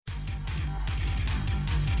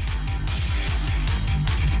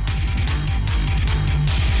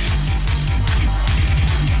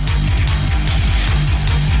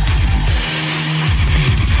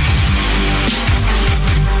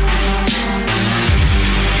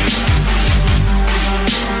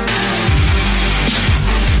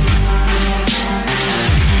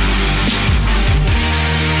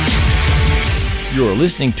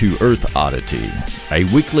listening to Earth Oddity, a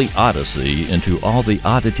weekly odyssey into all the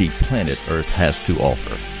oddity planet Earth has to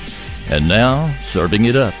offer. And now, serving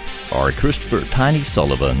it up are Christopher Tiny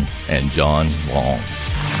Sullivan and John Long.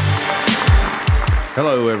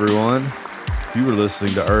 Hello, everyone. You were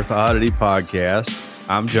listening to Earth Oddity Podcast.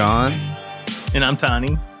 I'm John. And I'm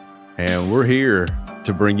Tiny. And we're here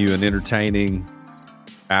to bring you an entertaining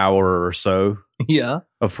hour or so. Yeah.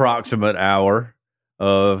 Approximate hour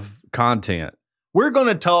of content. We're going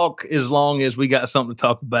to talk as long as we got something to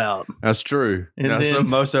talk about. That's true. And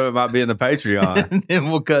Most of it might be in the Patreon. And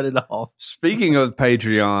then we'll cut it off. Speaking of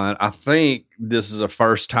Patreon, I think this is the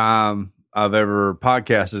first time I've ever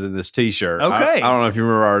podcasted in this T-shirt. Okay. I don't know if you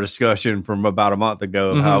remember our discussion from about a month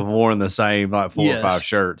ago of how I've worn the same like four or five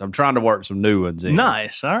shirts. I'm trying to work some new ones in.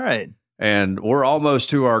 Nice. All right. And we're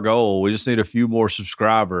almost to our goal. We just need a few more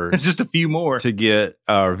subscribers. Just a few more to get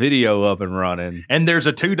our video up and running. And there's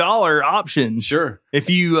a $2 option. Sure.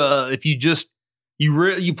 If you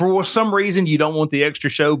for some reason you don't want the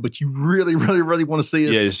extra show, but you really want to see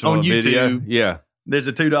us on YouTube. Video. Yeah. There's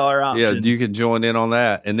a $2 option. Yeah, you can join in on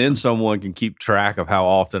that. And then someone can keep track of how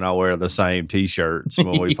often I wear the same T-shirts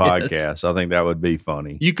when we podcast. I think that would be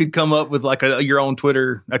funny. You could come up with like your own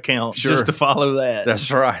Twitter account just to follow that.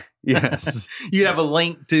 That's right. Yes. You'd have a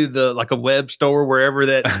link to a web store wherever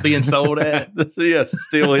that's being sold at. Yes,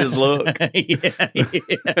 still his look. Yeah.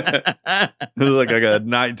 It was like a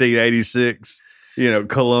 1986,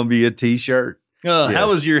 Columbia T-shirt. Yes. How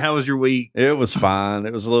was your week? It was fine.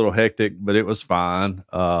 It was a little hectic, but it was fine.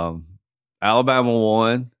 Alabama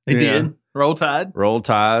won. They did. Roll Tide. Roll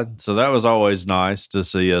Tide. So that was always nice to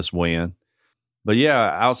see us win. But yeah,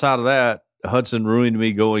 outside of that, Hudson ruined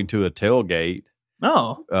me going to a tailgate.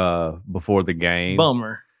 Before the game.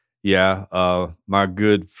 Bummer. Yeah. My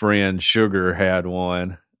good friend Sugar had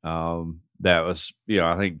one. That was,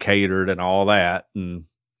 I think catered and all that. And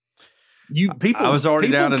I was already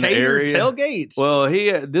down in the area. Tailgates. Well, he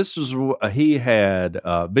had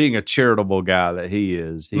being a charitable guy that he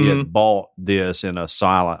is, he had bought this in a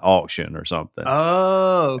silent auction or something.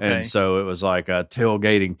 Oh, okay. And so it was like a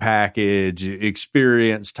tailgating package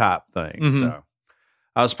experience type thing. Mm-hmm. So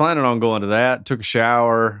I was planning on going to that, took a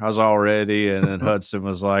shower, I was all ready, and then Hudson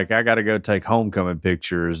was like, I got to go take homecoming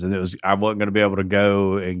pictures. And I wasn't going to be able to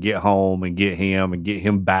go and get home and get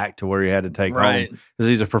him back to where he had to take home because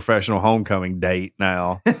he's a professional homecoming date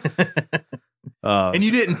now. And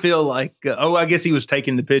you didn't feel like, I guess he was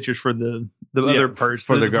taking the pictures for the other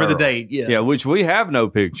person, for the girl. For the date. Yeah. Yeah, which we have no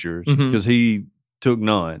pictures because he took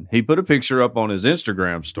none. He put a picture up on his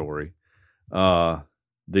Instagram story.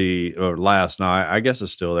 Last night, I guess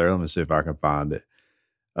it's still there. Let me see if I can find it.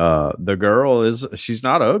 The girl she's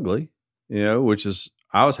not ugly, which is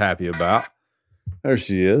I was happy about. There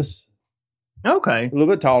she is. Okay, a little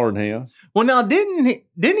bit taller than him. Well, now didn't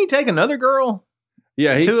he take another girl?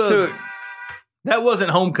 Yeah, he took. That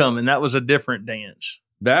wasn't homecoming. That was a different dance.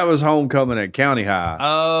 That was homecoming at County High.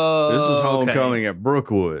 Oh, this is homecoming at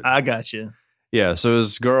Brookwood. I got you. Yeah, so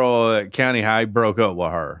this girl at County High broke up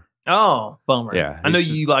with her. Oh, bummer. Yeah. I know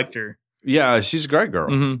you liked her. Yeah, she's a great girl.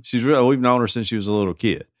 Mm-hmm. She's real. We've known her since she was a little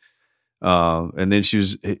kid. And then she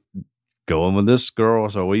was going with this girl.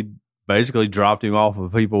 So we basically dropped him off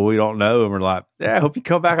with people we don't know. And we're like, I hope you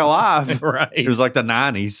come back alive. Right. It was like the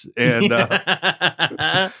 90s. And,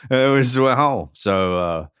 and we just went home.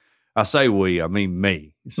 So I say I mean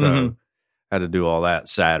me. So had to do all that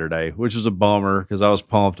Saturday, which was a bummer because I was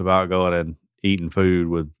pumped about going and eating food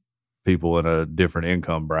with people in a different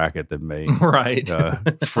income bracket than me. Right.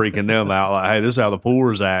 Freaking them out like, hey, this is how the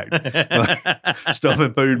poor's act.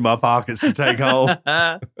 Stuffing food in my pockets to take home.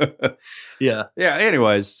 Yeah. Yeah.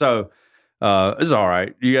 Anyways, so it's all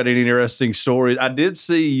right. You got any interesting stories? I did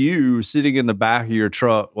see you sitting in the back of your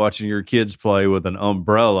truck watching your kids play with an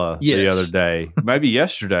umbrella the other day, maybe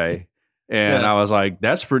yesterday. And I was like,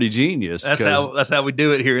 that's pretty genius. That's how we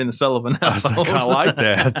do it here in the Sullivan household. I like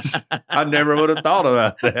that. I never would have thought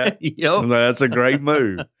about that. Yep. That's a great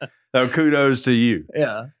move. So kudos to you.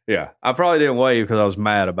 Yeah. Yeah. I probably didn't wave because I was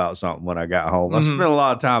mad about something when I got home. I spent a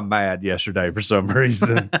lot of time mad yesterday for some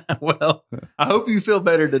reason. Well, I hope you feel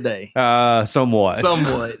better today. Somewhat.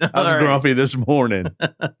 I was grumpy this morning.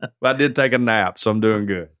 But I did take a nap, so I'm doing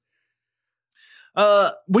good.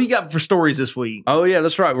 What do you got for stories this week? Oh, yeah,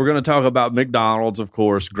 that's right. We're going to talk about McDonald's, of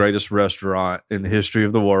course, greatest restaurant in the history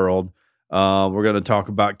of the world. We're going to talk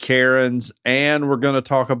about Karens, and we're going to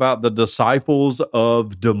talk about the disciples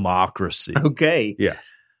of democracy. Okay. Yeah.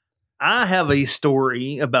 I have a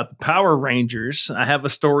story about the Power Rangers. I have a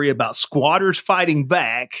story about squatters fighting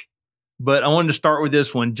back, but I wanted to start with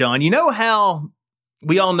this one, John. You know how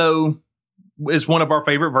we all know is one of our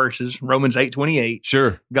favorite verses, Romans 8:28.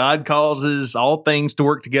 Sure. God causes all things to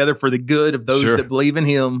work together for the good of those that believe in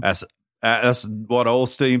him. That's what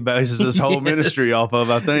Osteen bases this whole ministry off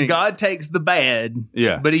of, I think. God takes the bad,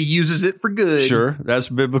 yeah, but he uses it for good. Sure. That's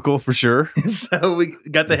biblical for sure. So we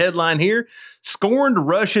got the headline here. Scorned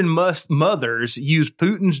Russian mothers use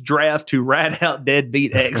Putin's draft to rat out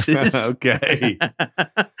deadbeat exes. Okay.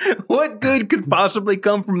 What good could possibly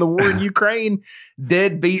come from the war in Ukraine?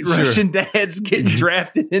 Deadbeat Russian dads getting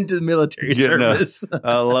drafted into the military service.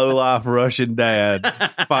 A low-life Russian dad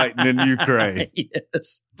fighting in Ukraine.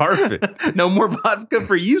 Yes. Perfect. No more vodka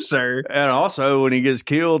for you, sir. And also, when he gets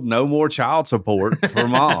killed, no more child support for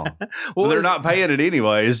mom. Well, they're not paying it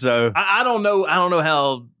anyway, so I don't know. I don't know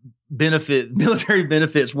how military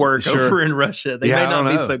benefits work over in Russia. They may not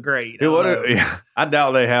be so great. I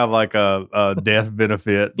doubt they have like a death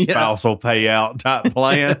benefit spousal payout type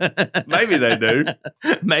plan. Maybe they do.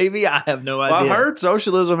 Maybe. I have no idea. Well, I heard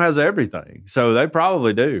socialism has everything, so they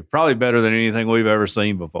probably do. Probably better than anything we've ever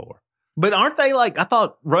seen before. But aren't they like, I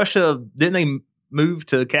thought Russia, didn't they move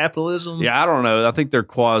to capitalism? Yeah, I don't know. I think they're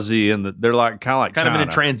quasi and they're like kind of China. In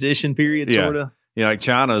a transition period, sort of. Yeah, like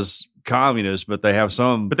China's communist, but they have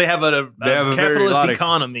some. But they have a capitalist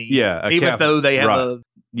economy. Yeah, even though they have a.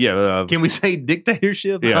 Yeah, can we say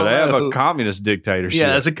dictatorship? Yeah, they have a communist dictatorship.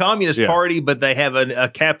 Yeah, it's a communist party, but they have a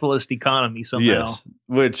capitalist economy somehow. Yes,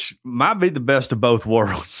 which might be the best of both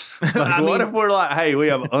worlds. What if we're like, hey, we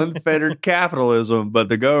have unfettered capitalism, but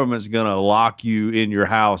the government's going to lock you in your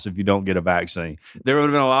house if you don't get a vaccine? There would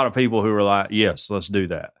have been a lot of people who were like, yes, let's do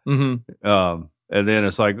that. Mm-hmm. And then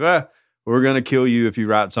it's like, we're going to kill you if you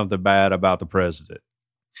write something bad about the president.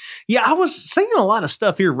 Yeah, I was seeing a lot of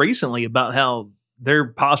stuff here recently about how they're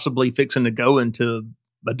possibly fixing to go into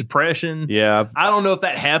a depression. Yeah. I don't know if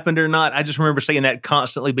that happened or not. I just remember seeing that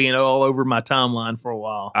constantly being all over my timeline for a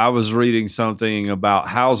while. I was reading something about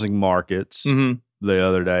housing markets the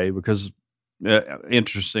other day because,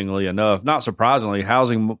 interestingly enough, not surprisingly,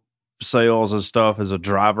 housing sales and stuff is a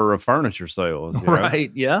driver of furniture sales.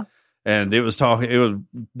 Right, yeah. And it was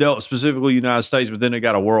dealt specifically United States, but then it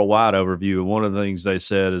got a worldwide overview. And one of the things they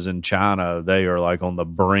said is in China, they are like on the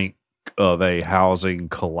brink of a housing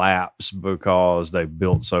collapse because they've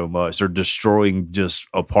built so much. They're destroying just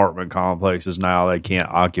apartment complexes now they can't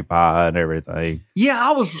occupy and everything. Yeah,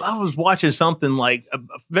 I was watching something like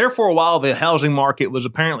there for a while. The housing market was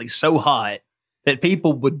apparently so hot that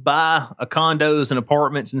people would buy condos and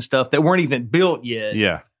apartments and stuff that weren't even built yet.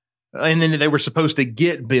 Yeah. And then they were supposed to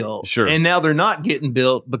get built. Sure. And now they're not getting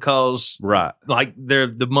built because like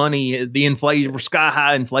the money, the inflation, sky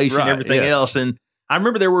high inflation, everything else. And I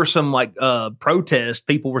remember there were some like protests.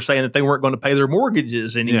 People were saying that they weren't going to pay their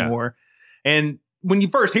mortgages anymore. Yeah. And when you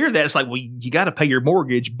first hear that, it's like, well, you got to pay your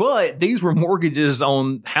mortgage. But these were mortgages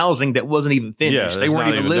on housing that wasn't even finished. They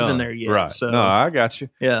weren't even living there yet. Right. So, no, I got you.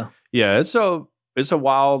 Yeah. Yeah. It's a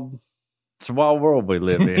wild world we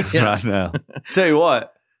live in right now. Tell you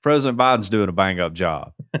what, President Biden's doing a bang up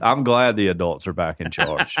job. I'm glad the adults are back in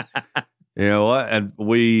charge. You know what? And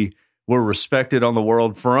we're respected on the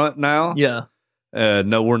world front now. Yeah.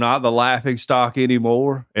 No, we're not the laughing stock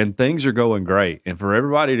anymore, and things are going great. And for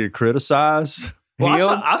everybody to criticize him,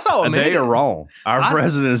 I saw they are wrong. Our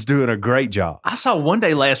president is doing a great job. I saw one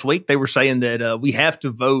day last week they were saying that we have to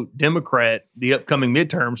vote Democrat the upcoming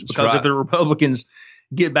midterms because if the Republicans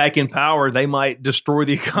get back in power, they might destroy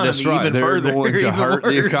the economy even further. They're going to hurt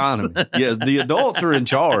the economy. Yes, the adults are in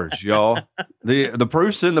charge, y'all. The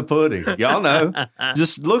proof's in the pudding. Y'all know.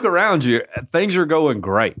 Just look around you. Things are going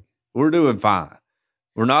great. We're doing fine.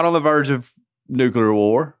 We're not on the verge of nuclear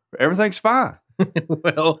war. Everything's fine.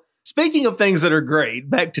 Well, speaking of things that are great,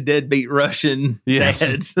 back to deadbeat Russian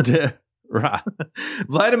dads. Right.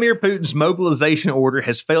 Vladimir Putin's mobilization order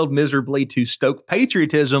has failed miserably to stoke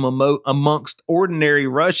patriotism amongst ordinary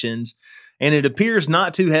Russians, and it appears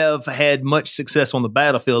not to have had much success on the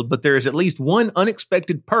battlefield, but there is at least one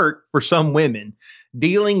unexpected perk for some women: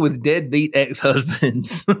 dealing with deadbeat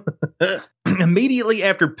ex-husbands. Immediately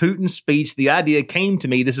after Putin's speech, the idea came to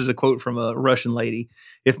me, this is a quote from a Russian lady: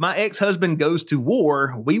 if my ex-husband goes to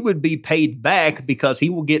war, we would be paid back because he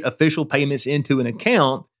will get official payments into an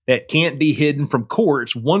account that can't be hidden from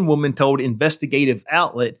courts, one woman told investigative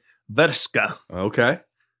outlet Verska. Okay.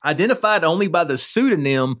 Identified only by the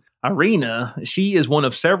pseudonym Irina, she is one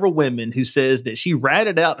of several women who says that she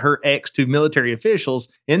ratted out her ex to military officials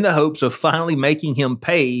in the hopes of finally making him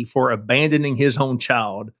pay for abandoning his own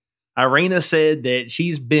child. Irina said that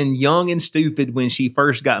she's been young and stupid when she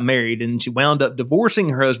first got married, and she wound up divorcing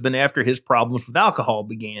her husband after his problems with alcohol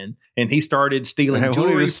began. And he started stealing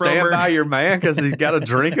jewelry from stand her. by your man because he's got a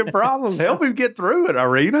drinking problem. Help him get through it,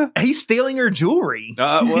 Irina. He's stealing her jewelry.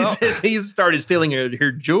 He says he's started stealing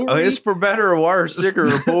her jewelry. It's for better or worse,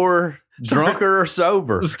 sicker or poor, drunker or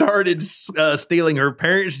sober. Started stealing her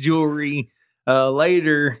parents' jewelry.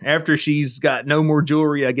 Later, after she's got no more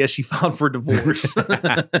jewelry, I guess she filed for divorce.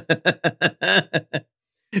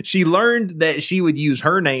 She learned that she would use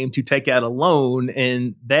her name to take out a loan,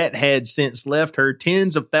 and that had since left her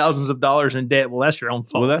tens of thousands of dollars in debt. Well, that's your own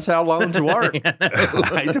fault. Well, that's how loans work.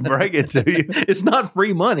 I hate to break it to you. It's not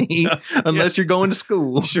free money unless you're going to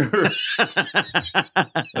school. Sure.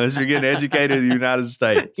 Unless you're getting educated in the United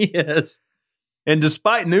States. Yes. And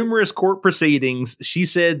despite numerous court proceedings, she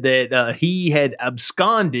said that he had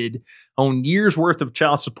absconded on years' worth of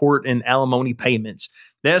child support and alimony payments.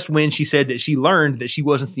 That's when she said that she learned that she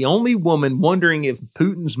wasn't the only woman wondering if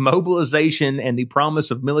Putin's mobilization and the promise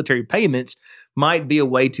of military payments might be a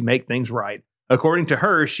way to make things right. According to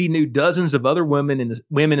her, she knew dozens of other women in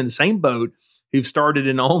the same boat who've started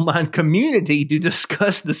an online community to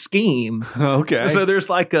discuss the scheme. Okay. So there's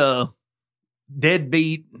like a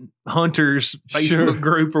deadbeat hunters Facebook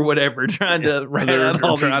group or whatever trying to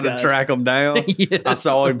track them down. Yes. I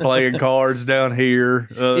saw him playing cards down here.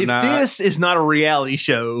 If this is not a reality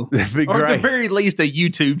show, that'd be or great. at the very least a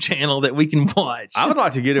YouTube channel that we can watch. I would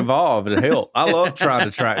like to get involved and help. I love trying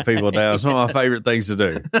to track people down. It's one of my favorite things to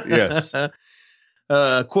do. Yes.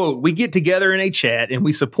 Quote, we get together in a chat and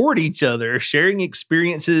we support each other, sharing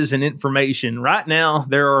experiences and information. Right now,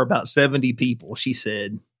 there are about 70 people, she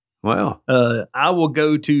said. Well, I will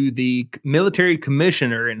go to the military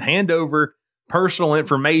commissioner and hand over personal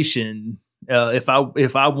information if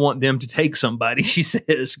I want them to take somebody. She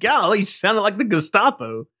says, golly, sounded like the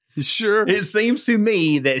Gestapo. Sure. It seems to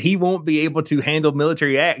me that he won't be able to handle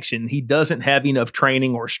military action. He doesn't have enough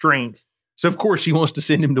training or strength. So, of course, she wants to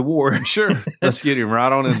send him to war. Sure. Let's get him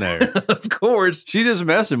right on in there. Of course. She just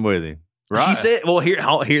messing with him. Right. She said, well,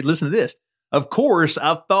 here, listen to this. Of course,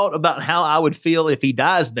 I've thought about how I would feel if he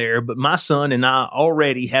dies there, but my son and I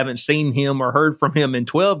already haven't seen him or heard from him in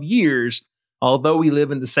 12 years, although we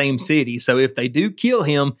live in the same city. So if they do kill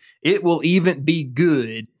him, it will even be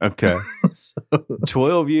good. Okay.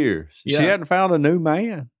 12 years. Yeah. She hadn't found a new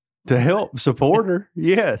man to help support her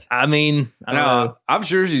yet. I mean, I don't know. I'm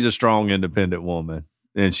sure she's a strong, independent woman,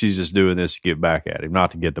 and she's just doing this to get back at him,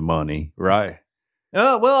 not to get the money, right?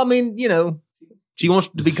 Well, I mean, she wants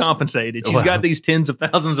to be compensated. She's got these tens of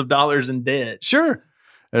thousands of dollars in debt. Sure.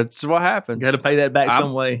 That's what happens. Got to pay that back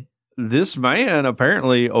some way. This man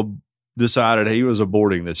apparently decided he was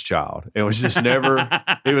aborting this child. It was just never,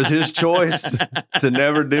 it was his choice to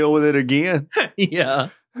never deal with it again. Yeah.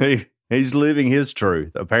 He's living his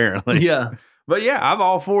truth, apparently. Yeah. But yeah, I'm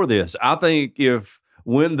all for this. I think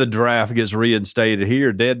when the draft gets reinstated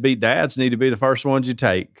here, deadbeat dads need to be the first ones you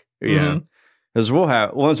take. Yeah. Because we'll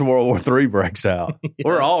have, once World War III breaks out,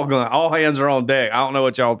 we're all hands are on deck. I don't know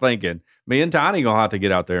what y'all thinking. Me and Tiny going to have to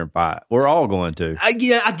get out there and fight. We're all going to. I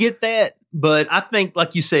get that. But I think,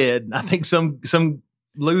 like you said, I think some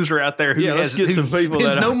loser out there who spends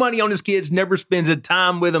no money on his kids, never spends a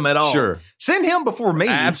time with them at all. Sure. Send him before me.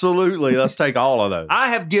 Absolutely. Let's take all of those.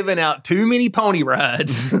 I have given out too many pony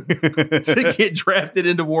rides to get drafted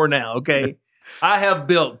into war now, okay? I have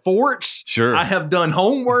built forts. Sure. I have done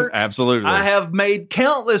homework. Absolutely. I have made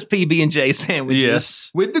countless PB&J sandwiches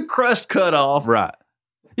with the crust cut off. Right.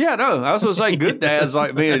 Yeah, no, I was going to say good dads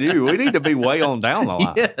like me and you, we need to be way on down the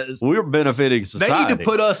line. Yes. We're benefiting society. They need to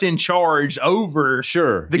put us in charge over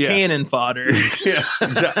the cannon fodder.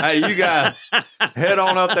 Yes. Hey, you guys, head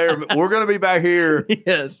on up there. We're going to be back here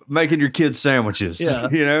making your kids sandwiches.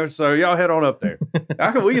 Yeah. So y'all head on up there.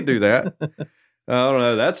 We can do that. I don't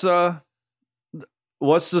know. That's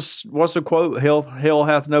what's the quote? Hell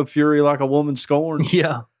hath no fury like a woman scorned.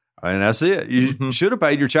 Yeah. And that's it. You should have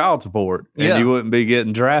paid your child support, and you wouldn't be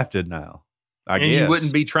getting drafted now. I guess you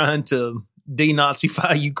wouldn't be trying to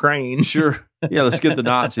denazify Ukraine. Sure. Yeah, let's get the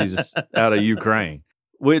Nazis out of Ukraine.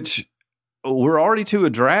 Which we're already to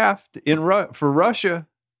a draft for Russia.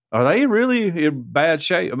 Are they really in bad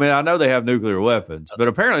shape? I mean, I know they have nuclear weapons, but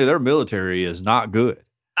apparently their military is not good.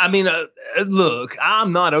 I mean, look,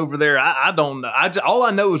 I'm not over there. I don't know. All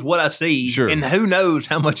I know is what I see. Sure. And who knows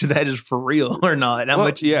how much of that is for real or not.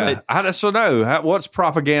 I just don't know. What's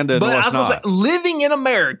propaganda and what's not. Say, living in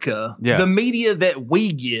America, the media that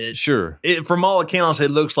we get, from all accounts, it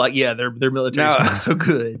looks like, their military is not so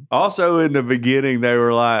good. Also, in the beginning, they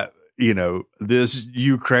were like, this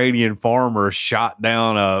Ukrainian farmer shot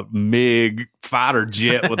down a MiG fighter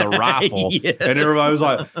jet with a rifle. Yes. And everybody was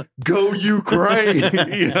like, go Ukraine.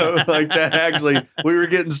 Like that. Actually, we were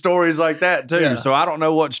getting stories like that too. Yeah. So I don't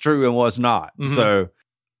know what's true and what's not. Mhm. So,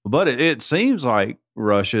 but it seems like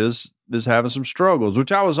Russia is having some struggles,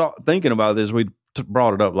 which I was thinking about this. We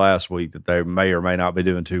brought it up last week that they may or may not be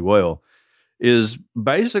doing too well. Is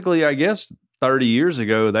basically, I guess, 30 years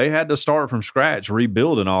ago, they had to start from scratch,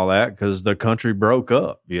 rebuilding all that because the country broke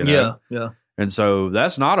up, Yeah. And so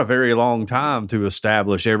that's not a very long time to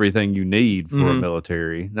establish everything you need for a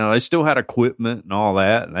military. Now, they still had equipment and all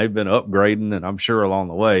that, and they've been upgrading, and I'm sure along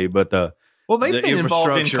the way, but they've been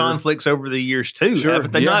involved in conflicts over the years too. Sure,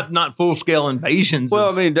 but they're not full scale invasions. Well,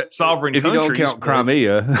 I mean, sovereign if countries, you don't count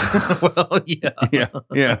Crimea. Well, yeah.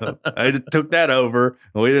 yeah. They took that over,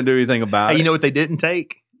 and we didn't do anything about it. You know what they didn't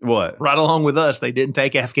take? What? Right along with us, they didn't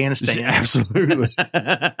take Afghanistan. Absolutely. Been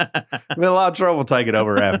a lot of trouble taking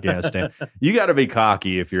over Afghanistan. You got to be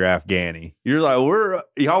cocky if you're Afghani. You're like,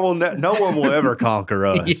 no one will ever conquer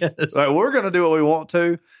us. Yes. Like, we're going to do what we want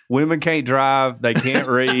to. Women can't drive. They can't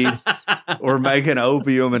read. We're making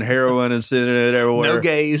opium and heroin and sending it everywhere. No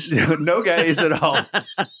gays. No gays at all.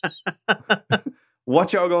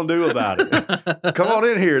 What y'all gonna do about it? Come on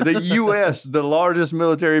in here. The U.S., the largest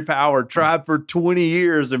military power, tried for 20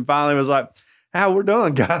 years and finally was like, we're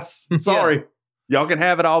done, guys. Sorry. Y'all can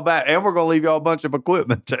have it all back. And we're going to leave y'all a bunch of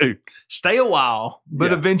equipment, too. Stay a while,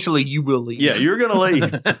 but eventually you will leave. Yeah, you're going to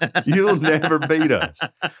leave. You'll never beat us.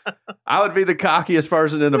 I would be the cockiest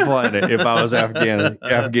person in the planet if I was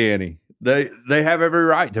Afghani. They have every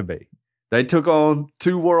right to be. They took on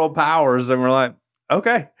two world powers and were like,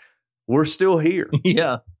 okay, we're still here.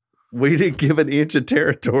 Yeah. We didn't give an inch of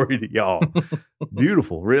territory to y'all.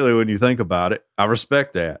 Beautiful, really, when you think about it. I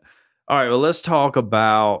respect that. All right, well, let's talk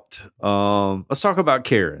about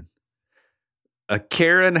Karen. A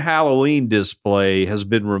Karen Halloween display has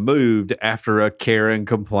been removed after a Karen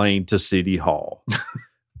complained to City Hall.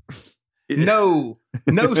 No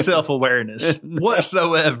self-awareness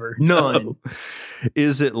whatsoever. None. No.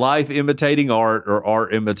 Is it life imitating art or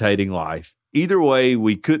art imitating life? Either way,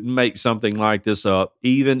 we couldn't make something like this up,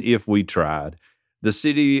 even if we tried. The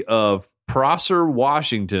city of Prosser,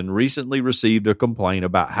 Washington recently received a complaint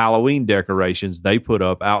about Halloween decorations they put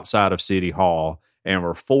up outside of City Hall and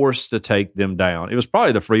were forced to take them down. It was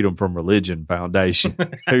probably the Freedom from Religion Foundation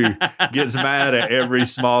who gets mad at every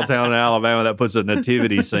small town in Alabama that puts a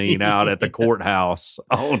nativity scene out at the courthouse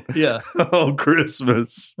on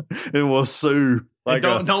Christmas and will sue. Like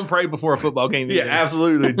don't pray before a football game. Yeah,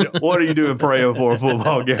 absolutely. What are you doing praying for a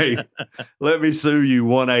football game? Let me sue you,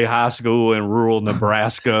 1A high school in rural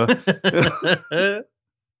Nebraska.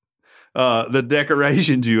 The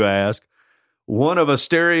decorations, you ask. One of a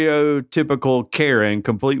stereotypical Karen,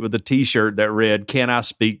 complete with a T-shirt that read, "Can I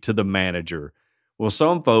speak to the manager?" Well,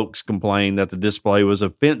 some folks complained that the display was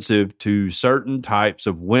offensive to certain types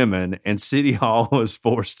of women, and City Hall was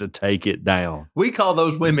forced to take it down. We call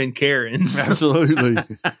those women Karens. Absolutely.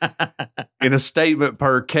 In a statement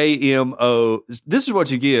per KMO, this is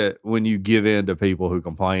what you get when you give in to people who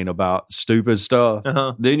complain about stupid stuff.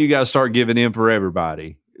 Uh-huh. Then you got to start giving in for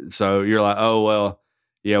everybody. So you're like, oh, well,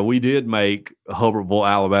 yeah, we did make Hubbardville,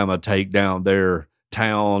 Alabama take down their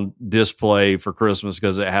town display for Christmas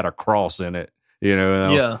because it had a cross in it.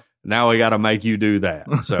 Yeah. Now we got to make you do that.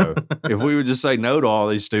 So if we would just say no to all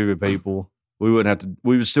these stupid people, we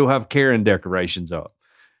would still have Karen decorations up.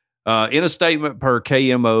 In a statement per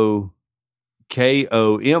KOMO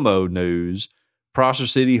News, Prosser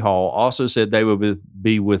City Hall also said they would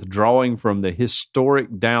be withdrawing from the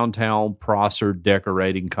historic downtown Prosser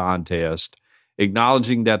decorating contest,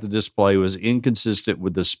 acknowledging that the display was inconsistent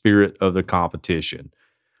with the spirit of the competition.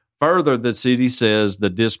 Further, the city says the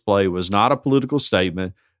display was not a political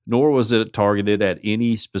statement, nor was it targeted at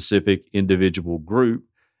any specific individual group,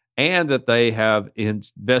 and that they have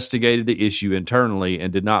investigated the issue internally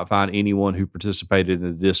and did not find anyone who participated in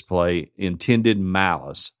the display intended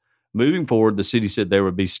malice. Moving forward, the city said there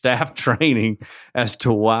would be staff training as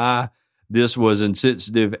to why this was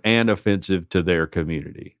insensitive and offensive to their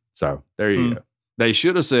community. So there you go. They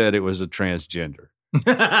should have said it was a transgender.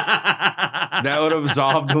 That would have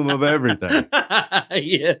absolved them of everything.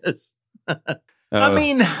 Yes. I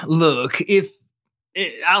mean, look, I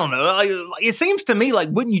don't know, it seems to me like,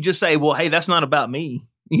 wouldn't you just say, well, hey, that's not about me,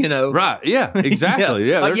 Right. Yeah, exactly.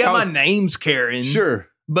 Yeah. My name's Karen. Sure.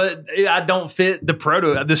 But I don't fit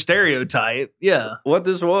the stereotype. Yeah. What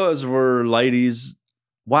this were ladies,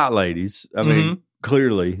 white ladies. I mean,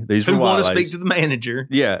 clearly, these who were white want to ladies. speak to the manager.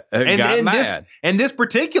 Yeah, and got mad. This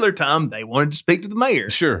particular time, they wanted to speak to the mayor.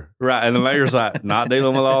 Sure, right. And the mayor's like, not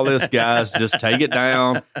dealing with all this, guys. Just take it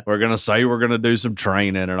down. We're going to say we're going to do some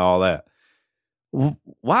training and all that.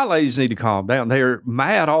 White ladies need to calm down. They're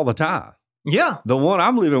mad all the time. Yeah. The one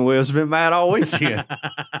I'm living with has been mad all weekend.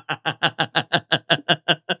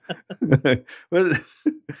 But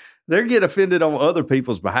they get offended on other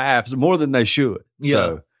people's behalf more than they should. Yeah.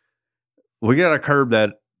 So we got to curb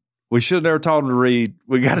that. We should have never told them to read.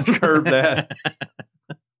 We got to curb that.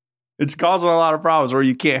 It's causing a lot of problems where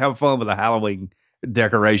you can't have fun with a Halloween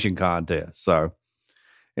decoration contest. So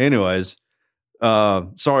anyways,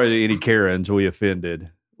 sorry to any Karens we offended.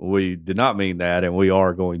 We did not mean that, and we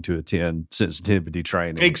are going to attend sensitivity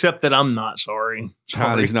training. Except that I'm not sorry.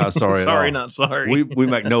 Tiny's not sorry at all. Sorry, not sorry. We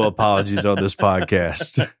make no apologies on this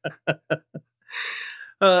podcast.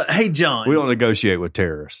 Hey, John. We don't negotiate with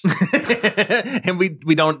terrorists. And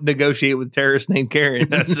we don't negotiate with terrorists named Karen.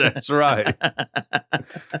 That's right.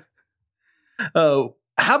 How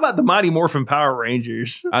about the Mighty Morphin Power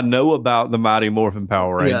Rangers? I know about the Mighty Morphin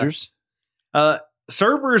Power Rangers.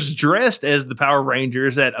 Servers dressed as the Power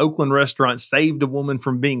Rangers at Oakland restaurant saved a woman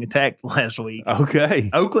from being attacked last week. Okay.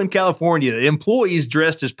 Oakland, California. Employees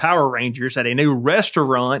dressed as Power Rangers at a new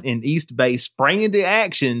restaurant in East Bay sprang into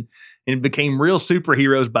action and became real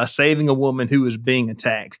superheroes by saving a woman who was being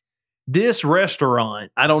attacked. This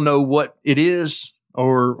restaurant, I don't know what it is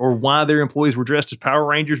or why their employees were dressed as Power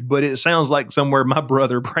Rangers, but it sounds like somewhere my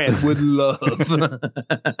brother Brad would love.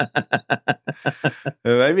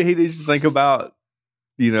 Maybe he needs to think about,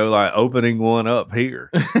 like opening one up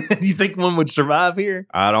here. You think one would survive here?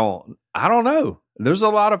 I don't know. There's a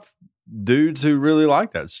lot of dudes who really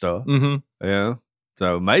like that stuff. Mm-hmm. Yeah.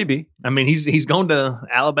 So maybe. I mean, he's gone to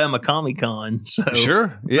Alabama Comic Con. So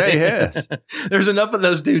sure. Yeah, he has. There's enough of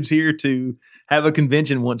those dudes here to have a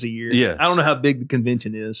convention once a year. Yes. I don't know how big the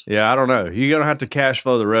convention is. Yeah, I don't know. You're going to have to cash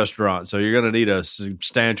flow the restaurant, so you're going to need a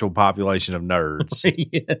substantial population of nerds.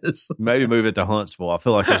 Yes. Maybe move it to Huntsville. I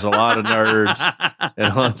feel like there's a lot of nerds in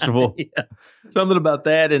Huntsville. Yeah. Something about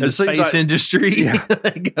that and the space industry. Yeah.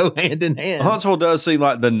 They go hand in hand. Huntsville does seem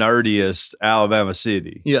like the nerdiest Alabama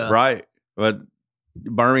city. Yeah. Right? But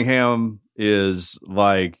Birmingham is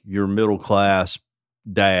like your middle class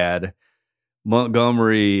dad.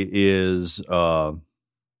 Montgomery is Alan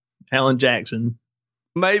Jackson.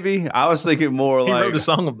 Maybe. I was thinking more He like wrote a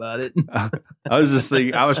song about it. I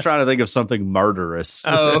was trying to think of something murderous.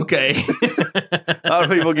 Oh, okay. A lot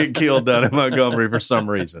of people get killed down in Montgomery for some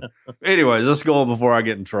reason. Anyways, let's go on before I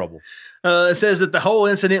get in trouble. It says that the whole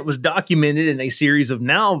incident was documented in a series of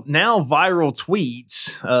now viral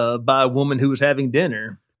tweets by a woman who was having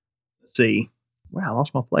dinner. Let's see. Wow, I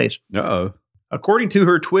lost my place. Uh-oh. According to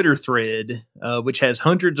her Twitter thread, which has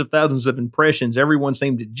hundreds of thousands of impressions, everyone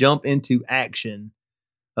seemed to jump into action.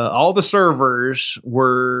 All the servers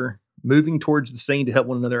were moving towards the scene to help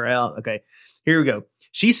one another out. Okay, here we go.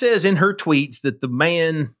 She says in her tweets that the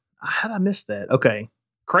man... How did I miss that? Okay.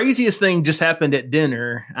 Craziest thing just happened at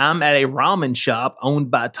dinner. I'm at a ramen shop owned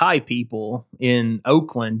by Thai people in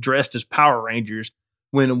Oakland dressed as Power Rangers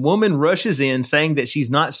when a woman rushes in saying that she's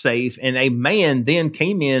not safe, and a man then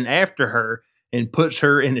came in after her and puts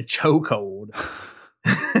her in a chokehold.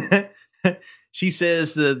 She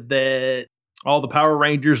says that all the Power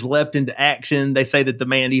Rangers leapt into action. They say that the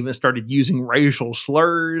man even started using racial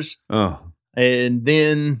slurs. Oh. And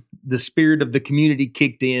then the spirit of the community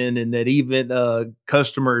kicked in, and that even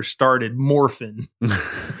customers started morphing.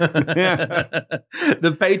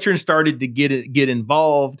 The patrons started to get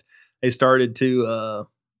involved. They started to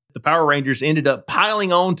the Power Rangers ended up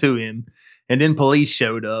piling onto him, and then police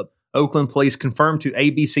showed up. Oakland police confirmed to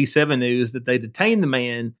ABC 7 News that they detained the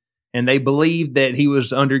man, and they believed that he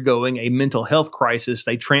was undergoing a mental health crisis.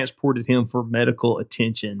 They transported him for medical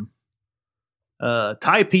attention.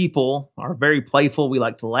 Thai people are very playful. We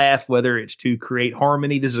like to laugh, whether it's to create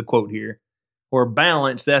harmony. This is a quote here. Or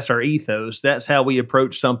balance. That's our ethos. That's how we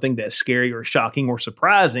approach something that's scary or shocking or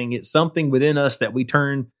surprising. It's something within us that we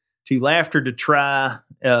turn to laughter to try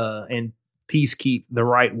and peace keep the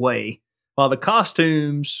right way. While the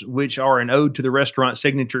costumes, which are an ode to the restaurant's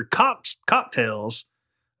signature cocktails,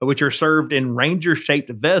 which are served in ranger-shaped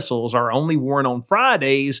vessels, are only worn on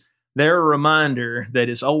Fridays, they're a reminder that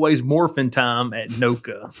it's always morphin time at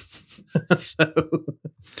Noka. So,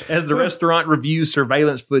 as the restaurant reviews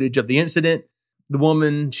surveillance footage of the incident, the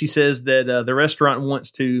woman, she says that the restaurant wants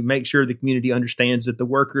to make sure the community understands that the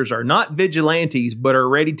workers are not vigilantes, but are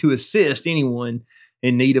ready to assist anyone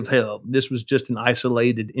in need of help. This was just an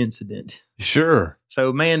isolated incident. Sure.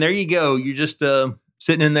 So, man, there you go. You're just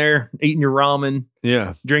sitting in there eating your ramen,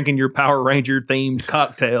 Yeah. drinking your Power Ranger themed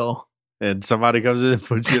cocktail. And somebody comes in and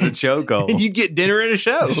puts you in a chokehold. And you get dinner and a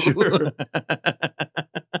show. Sure.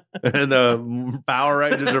 And the Power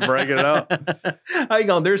Rangers are breaking it up. Hang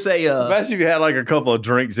on, there's a... Imagine if you had like a couple of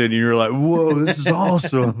drinks in you, you're like, whoa, this is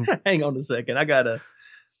awesome. Hang on a second. Let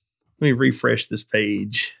me refresh this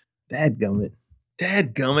page. Dadgummit.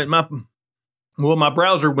 My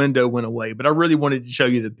browser window went away, but I really wanted to show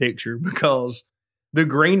you the picture because the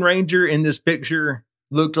Green Ranger in this picture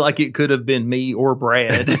looked like it could have been me or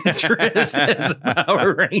Brad dressed as a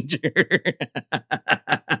Power Ranger.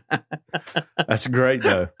 That's great,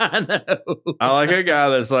 though. I know. I like a guy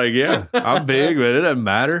that's like, yeah, I'm big, but it doesn't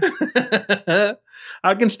matter.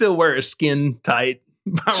 I can still wear a skin tight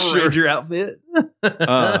Power Ranger outfit.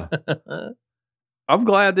 I'm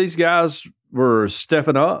glad these guys were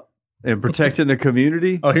stepping up and protecting the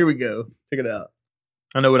community. Oh, here we go. Check it out.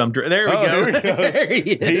 I know what I'm doing. There we go. There he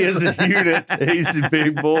is. He is a unit. He's a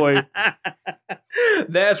big boy.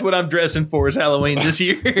 That's what I'm dressing for is Halloween this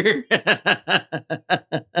year.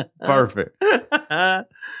 Perfect.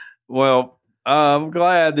 Well, I'm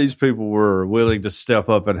glad these people were willing to step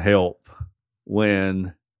up and help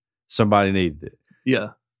when somebody needed it. Yeah.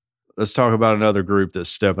 Let's talk about another group that's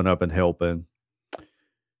stepping up and helping.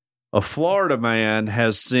 A Florida man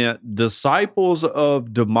has sent Disciples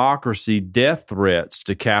of Democracy death threats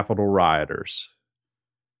to Capitol rioters.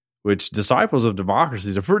 Which Disciples of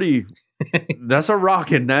Democracy is that's a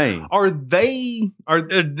rocking name. Are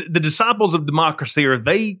the Disciples of Democracy, are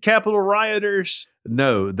they Capitol rioters?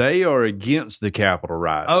 No, they are against the Capitol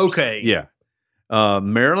rioters. Okay. Yeah.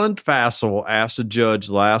 Marilyn Fassel asked a judge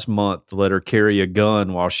last month to let her carry a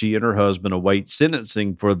gun while she and her husband await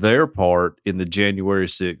sentencing for their part in the January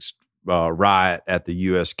 6th riot at the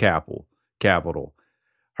U.S. Capitol.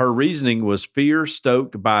 Her reasoning was fear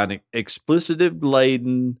stoked by an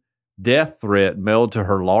explicitive-laden death threat mailed to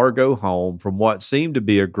her Largo home from what seemed to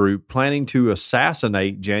be a group planning to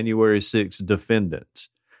assassinate January 6th defendants.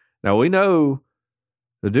 Now, we know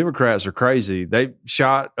the Democrats are crazy. They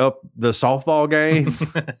shot up the softball game.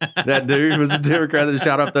 That dude was a Democrat that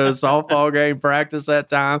shot up the softball game practice that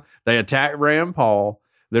time. They attacked Rand Paul.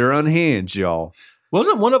 They're unhinged, y'all.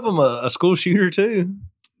 Wasn't one of them a school shooter too?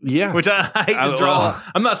 Yeah. Which I hate to draw.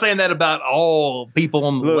 I'm not saying that about all people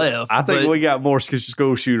on the left. I think we got more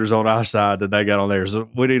school shooters on our side than they got on theirs. So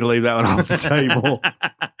we need to leave that one off the table.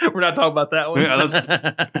 We're not talking about that one. Yeah,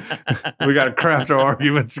 we got to craft our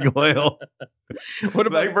arguments well. What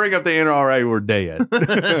if they bring up the NRA, we're dead.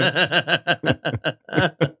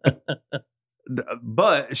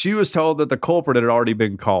 But she was told that the culprit had already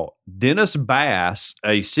been caught. Dennis Bass,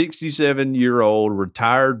 a 67-year-old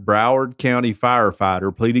retired Broward County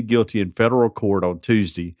firefighter, pleaded guilty in federal court on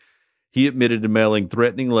Tuesday. He admitted to mailing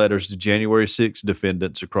threatening letters to January 6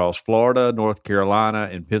 defendants across Florida, North Carolina,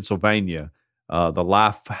 and Pennsylvania. The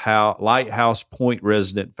Lighthouse Point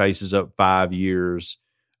resident faces up to 5 years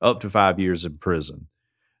in prison.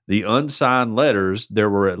 The unsigned letters, there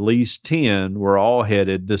were at least 10, were all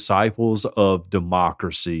headed Disciples of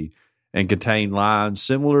Democracy and contained lines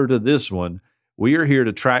similar to this one. We are here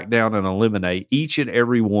to track down and eliminate each and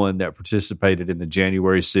every one that participated in the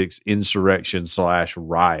January 6th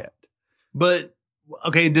insurrection/riot. But,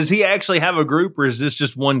 okay, does he actually have a group or is this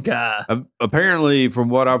just one guy? Apparently, from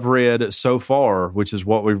what I've read so far, which is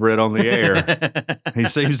what we've read on the air, he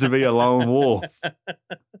seems to be a lone wolf.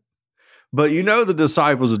 But you know the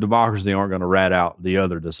Disciples of Democracy aren't going to rat out the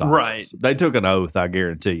other disciples. Right. They took an oath, I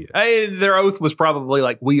guarantee you. Hey, their oath was probably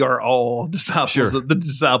like, we are all disciples of the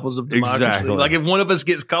Disciples of Democracy. Exactly. Like if one of us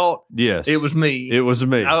gets caught, yes, it was me. It was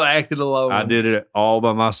me. I acted alone. I did it all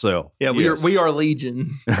by myself. Yeah, we are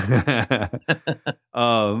Legion.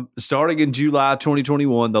 Starting in July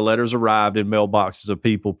 2021, the letters arrived in mailboxes of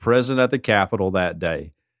people present at the Capitol that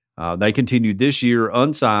day. They continued this year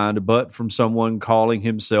unsigned, but from someone calling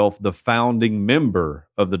himself the founding member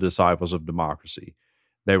of the Disciples of Democracy.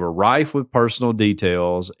 They were rife with personal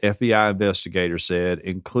details, FBI investigators said,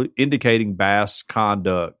 indicating Bass'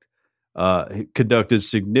 conducted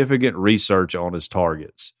significant research on his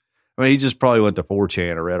targets. I mean, he just probably went to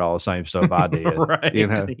 4chan and read all the same stuff I did. Right. You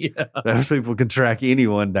know, yeah. Those people can track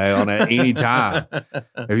anyone down at any time.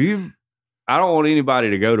 I don't want anybody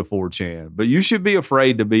to go to 4chan, but you should be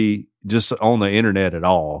afraid to be just on the internet at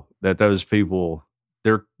all. That those people,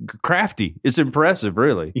 they're crafty. It's impressive,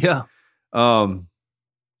 really. Yeah. One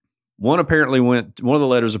of the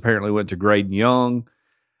letters apparently went to Graydon Young,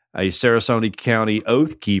 a Sarasota County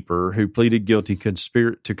oath keeper who pleaded guilty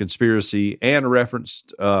to conspiracy and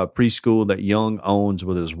referenced preschool that Young owns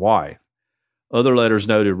with his wife. Other letters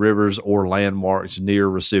noted rivers or landmarks near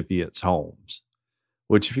recipients' homes.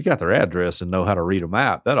 Which, if you got their address and know how to read a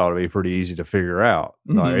map, that ought to be pretty easy to figure out.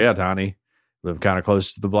 Like, yeah, Tiny, live kind of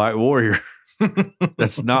close to the Black Warrior.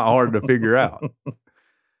 That's not hard to figure out.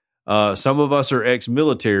 Some of us are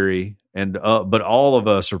ex-military, but all of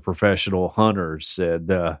us are professional hunters, said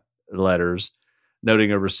the letters,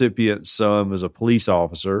 noting a recipient's son was a police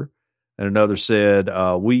officer. And another said,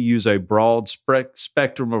 we use a broad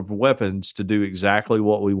spectrum of weapons to do exactly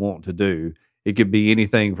what we want to do. It could be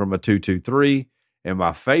anything from a 223, and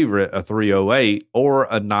my favorite, a 308, or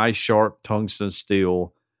a nice sharp tungsten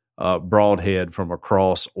steel broadhead from a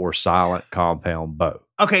cross or silent compound bow.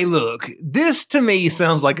 Okay, look, this to me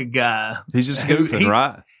sounds like a guy. He's just goofing,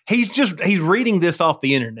 right? He's reading this off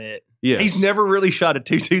the internet. Yes. He's never really shot a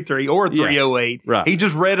 223 or a 308. Right. He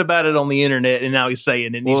just read about it on the internet and now he's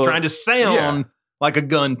saying it. And he's trying to sound like a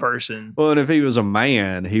gun person. Well, and if he was a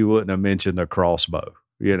man, he wouldn't have mentioned the crossbow.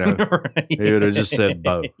 You know, Right. He would have just said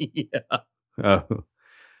bow. Yeah.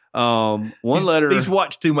 One letter. He's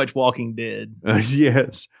watched too much Walking Dead.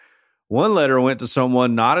 Yes. One letter went to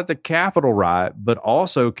someone not at the Capitol riot, but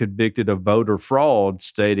also convicted of voter fraud,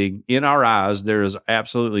 stating, in our eyes, there is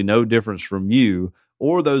absolutely no difference from you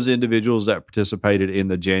or those individuals that participated in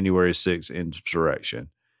the January 6th insurrection.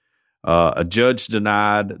 A judge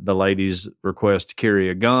denied the lady's request to carry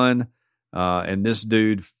a gun, and this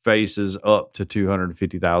dude faces up to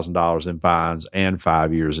 $250,000 in fines and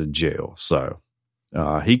 5 years in jail. So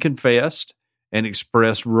he confessed and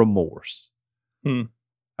expressed remorse.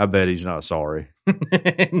 I bet he's not sorry.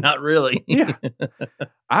 Not really. Yeah.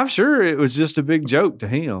 I'm sure it was just a big joke to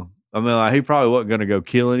him. I mean, like, he probably wasn't going to go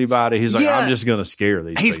kill anybody. He's like, I'm just going to scare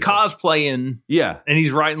these He's people. cosplaying. Yeah. And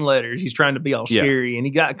he's writing letters. He's trying to be all scary, and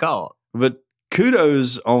he got caught. But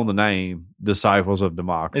kudos on the name, Disciples of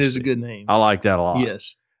Democracy. It is a good name. I like that a lot.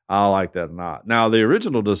 Yes. I like that a lot. Now, the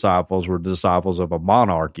original disciples were disciples of a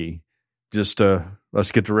monarchy. Just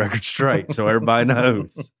let's get the record straight so everybody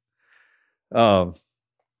knows.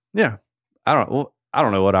 Yeah. I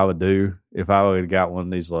don't know what I would do if I would have got one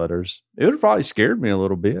of these letters. It would have probably scared me a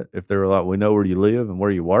little bit if they were like, we know where you live and where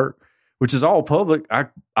you work, which is all public. I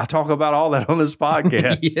talk about all that on this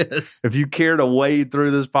podcast. Yes. If you care to wade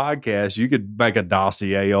through this podcast, you could make a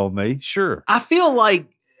dossier on me. Sure. I feel like,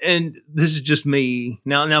 and this is just me.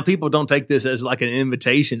 Now people don't take this as like an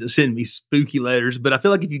invitation to send me spooky letters, but I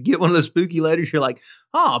feel like if you get one of those spooky letters, you're like,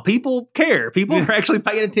 oh, people care. People are actually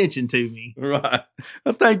paying attention to me. Right.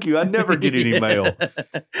 Well, thank you. I never get any mail.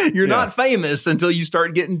 You're not famous until you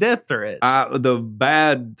start getting death threats. The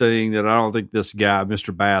bad thing that I don't think this guy,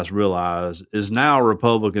 Mr. Bass, realized is now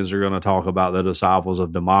Republicans are going to talk about the disciples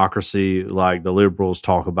of democracy like the liberals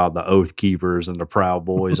talk about the Oath Keepers and the Proud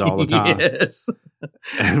Boys all the time. Yes.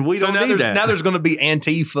 And we don't need that. Now there's going to be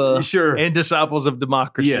Antifa and Disciples of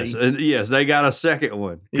Democracy. Yes, they got a second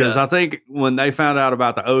one. Because I think when they found out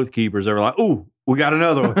about the Oath Keepers, they were like, ooh, we got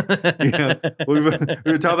another one. We've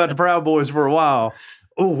been talking about the Proud Boys for a while.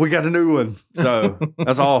 Oh, we got a new one. So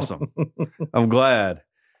that's awesome. I'm glad.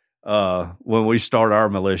 When we start our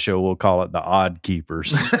militia, we'll call it the Odd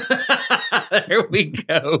Keepers. There we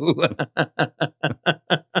go.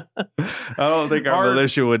 I don't think our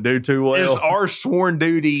militia would do too well. It's our sworn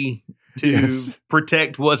duty to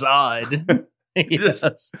protect what's odd.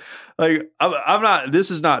 Yes. Like I'm not. This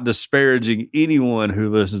is not disparaging anyone who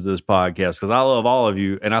listens to this podcast because I love all of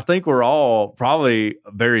you, and I think we're all probably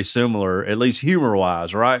very similar, at least humor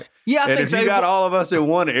wise, right? Yeah, I think think if you got all of us in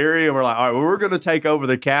one area, and we're like, all right, well, we're going to take over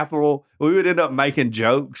the Capitol. We would end up making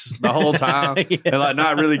jokes the whole time and like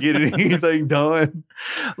not really getting anything done.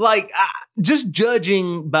 Like just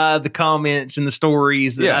judging by the comments and the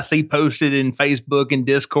stories that I see posted in Facebook and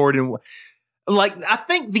Discord and. Like, I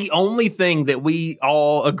think the only thing that we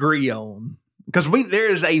all agree on, because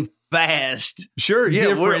there is a vast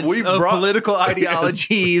difference of political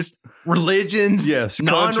ideologies, religions,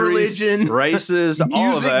 non-religion, races, music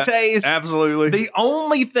all of that. taste. Absolutely. The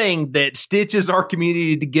only thing that stitches our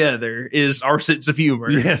community together is our sense of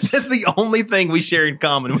humor. Yes. That's the only thing we share in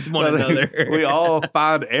common with one another. We all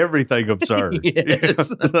find everything absurd.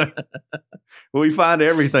 Yes. We find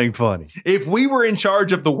everything funny. If we were in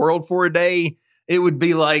charge of the world for a day, it would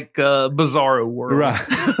be like Bizarro World. Right.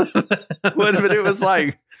 But it was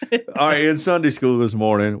like, all right, in Sunday school this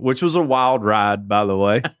morning, which was a wild ride, by the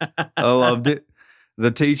way. I loved it.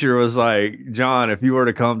 The teacher was like, John, if you were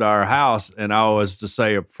to come to our house and I was to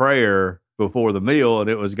say a prayer before the meal and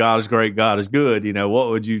it was God is great, God is good, what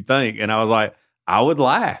would you think? And I was like, I would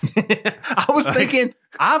laugh. I was thinking,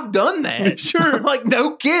 I've done that. Sure. Like,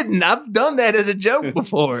 no kidding. I've done that as a joke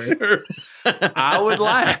before. Sure. I would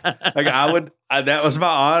laugh. Like, that was my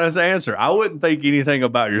honest answer. I wouldn't think anything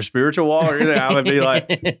about your spiritual walk or anything. I would be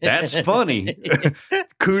like, that's funny.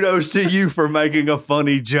 kudos to you for making a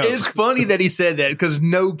funny joke. It's funny that he said that because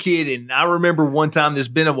no kidding. I remember one time, it's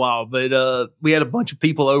been a while, but we had a bunch of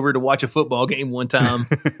people over to watch a football game one time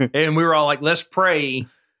and we were all like, let's pray.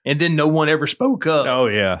 And then no one ever spoke up. Oh,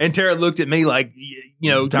 yeah. And Tara looked at me like,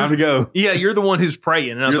 time to go. Yeah, you're the one who's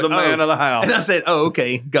praying. And I was You're like, the man of the house. And I said, oh,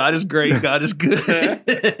 okay. God is great. God is good.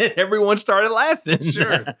 Everyone started laughing.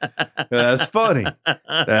 Sure. That's funny.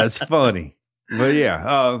 That's funny. But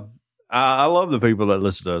yeah, I love the people that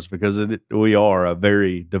listen to us because we are a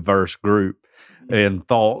very diverse group in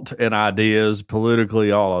thought and ideas,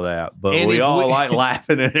 politically, all of that. But and we all like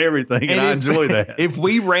laughing at everything, and I enjoy that. If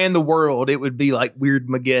we ran the world, it would be like Weird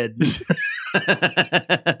Mageddon.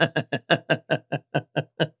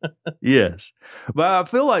 Yes. But I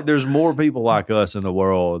feel like there's more people like us in the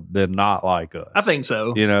world than not like us. I think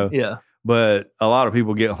so. Yeah. But a lot of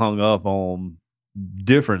people get hung up on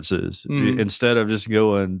differences instead of just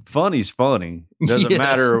going, funny's funny. Doesn't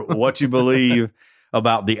matter what you believe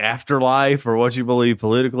about the afterlife or what you believe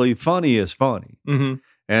politically. Funny is funny.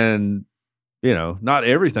 And, not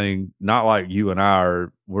everything, not like you and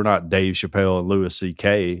we're not Dave Chappelle and Louis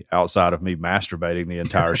C.K. outside of me masturbating the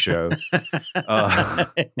entire show.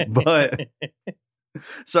 But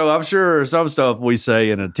so I'm sure some stuff we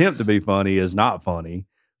say in an attempt to be funny is not funny.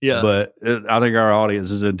 Yeah. But I think our audience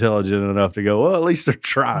is intelligent enough to go, well, at least they're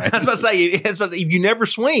trying. I was about to say, if you never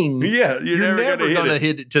swing, you're never going to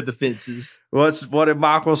hit it to the fences. What did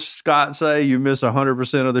Michael Scott say? You miss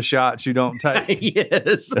 100% of the shots you don't take.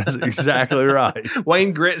 Yes. That's exactly right.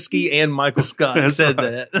 Wayne Gretzky and Michael Scott said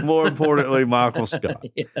that. More importantly, Michael Scott.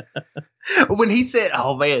 When he said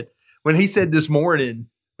this morning,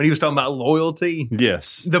 when he was talking about loyalty,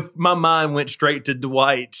 yes, my mind went straight to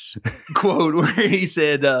Dwight's quote where he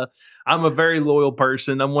said, I'm a very loyal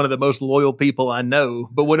person. I'm one of the most loyal people I know.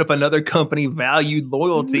 But what if another company valued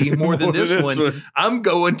loyalty more than this one? I'm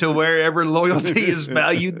going to wherever loyalty is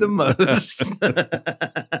valued the most.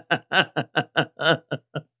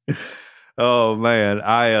 Oh, man.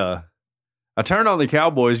 I turned on the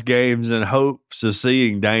Cowboys games in hopes of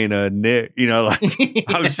seeing Dana and Nick.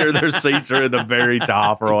 I'm sure their seats are in the very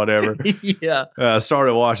top or whatever. Yeah. I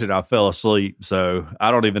started watching. I fell asleep, so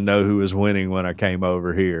I don't even know who was winning when I came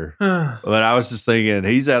over here. But I was just thinking,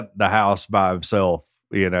 he's at the house by himself,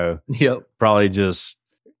 Yep. Probably just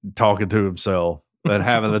talking to himself and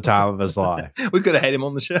having the time of his life. We could have had him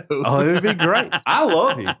on the show. Oh, it would be great. I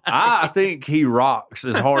love him. I think he rocks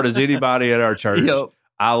as hard as anybody at our church. Yep.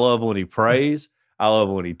 I love when he prays. I love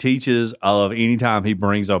when he teaches. I love anytime he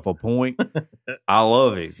brings up a point. I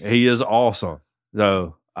love him. He is awesome.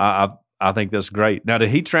 So I think that's great. Now,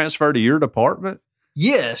 did he transfer to your department?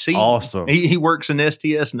 Yes. Awesome. He works in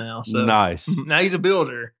STS now. So nice. Now he's a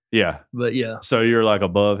builder. Yeah. But yeah. So you're like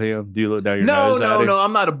above him? Do you look down your nose at him? No,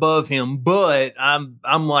 I'm not above him, but I'm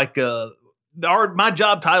like my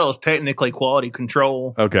job title is technically quality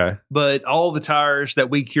control. Okay. But all the tires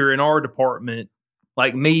that we cure in our department,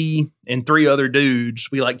 like me and 3 other dudes,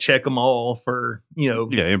 we like check them all for,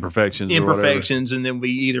 imperfections, and then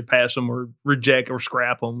we either pass them or reject or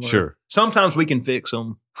scrap them. Sure. Sometimes we can fix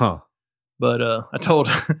them. Huh. But I told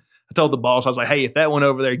the boss, I was like, hey, if that one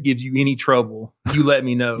over there gives you any trouble, you let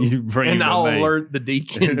me know. You bring and him I'll to me. alert the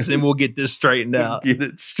deacons and we'll get this straightened out. Get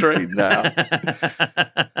it straightened out.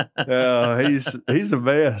 He's a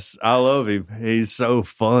mess. I love him. He's so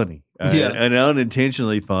funny. And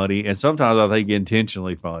unintentionally funny. And sometimes I think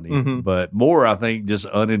intentionally funny. But more, I think, just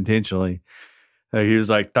unintentionally. He was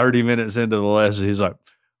like 30 minutes into the lesson. He's like,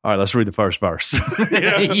 all right, let's read the first verse.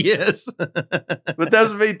 Yes. But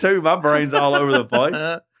that's me too. My brain's all over the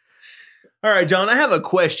place. All right, John, I have a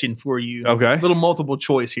question for you. Okay. A little multiple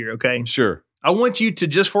choice here, okay? Sure. I want you to,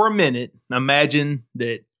 just for a minute, imagine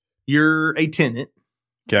that you're a tenant.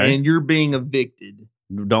 Okay. And you're being evicted.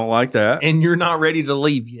 Don't like that. And you're not ready to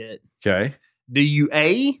leave yet. Okay. Do you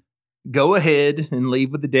A, go ahead and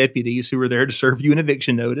leave with the deputies who are there to serve you an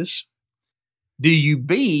eviction notice? Do you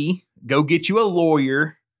B, go get you a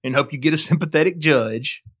lawyer and hope you get a sympathetic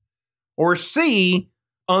judge? Or C,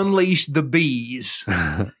 unleash the bees?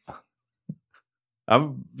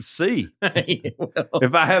 I'm C. Well,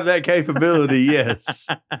 if I have that capability, yes.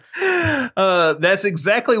 That's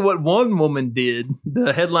exactly what one woman did.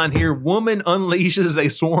 The headline here, woman unleashes a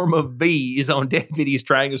swarm of bees on deputies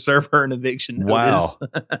trying to serve her an eviction notice.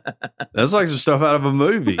 Wow. That's like some stuff out of a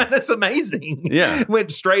movie. That's amazing. Yeah.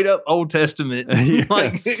 Went straight up Old Testament. Yes.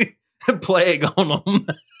 Like plague on them.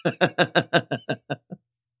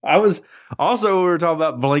 I was also, we were talking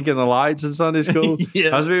about blinking the lights in Sunday school.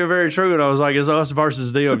 Yes. I was being very true, and I was like, it's us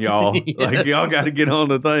versus them, y'all. Yes. Like, y'all got to get on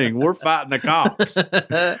the thing. We're fighting the cops.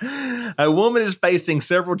 A woman is facing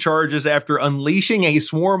several charges after unleashing a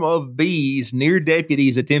swarm of bees near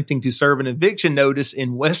deputies attempting to serve an eviction notice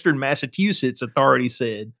in western Massachusetts, authorities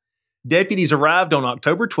said. Deputies arrived on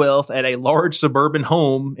October 12th at a large suburban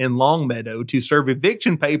home in Longmeadow to serve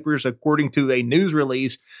eviction papers, according to a news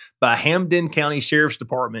release by Hampden County Sheriff's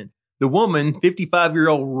Department. The woman,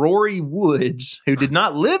 55-year-old Rory Woods, who did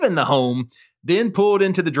not live in the home, then pulled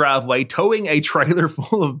into the driveway, towing a trailer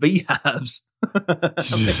full of beehives.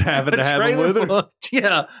 Just having to have them with her.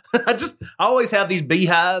 Yeah. I always have these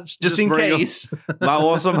beehives just in case. Might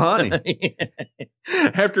want some honey.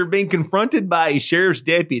 After being confronted by a sheriff's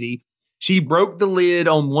deputy, she broke the lid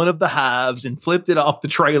on one of the hives and flipped it off the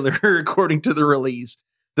trailer, according to the release.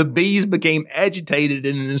 The bees became agitated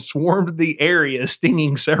and then swarmed the area,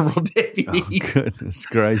 stinging several deputies. Oh, goodness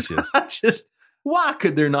gracious. Why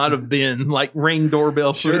could there not have been like Ring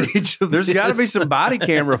doorbell footage? There's got to be some body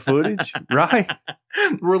camera footage, right?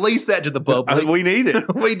 Release that to the public. We need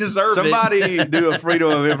it. We deserve Somebody do a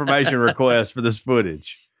Freedom of Information request for this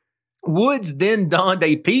footage. Woods then donned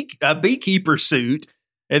a beekeeper suit,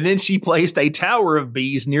 and then she placed a tower of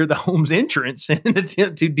bees near the home's entrance in an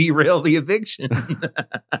attempt to derail the eviction.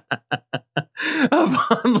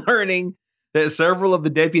 Upon learning that several of the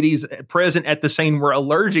deputies present at the scene were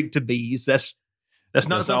allergic to bees, that's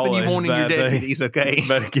not something you want in your deputies, okay?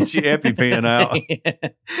 Better get your EpiPen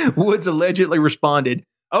out. Woods allegedly responded,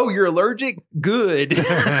 "Oh, you're allergic? Good."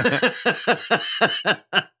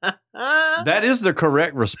 That is the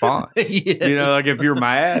correct response. Yeah. You know, like if you're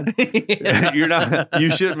mad, you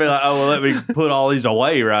shouldn't be like, oh, well, let me put all these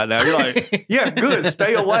away right now. You're like, yeah, good,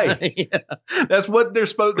 stay away. Yeah. That's what they're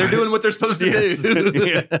doing what they're supposed to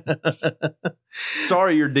do. Yes.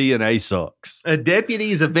 Sorry, your DNA sucks.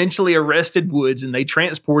 Deputies eventually arrested Woods and they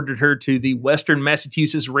transported her to the Western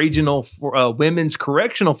Massachusetts Regional Women's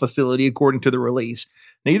Correctional Facility, according to the release.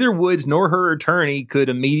 Neither Woods nor her attorney could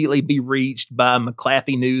immediately be reached by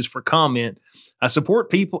McClathy News for comment. I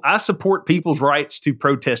support people's rights to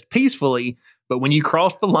protest peacefully, but when you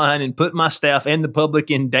cross the line and put my staff and the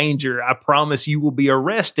public in danger, I promise you will be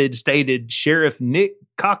arrested, stated Sheriff Nick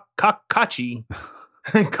Cocky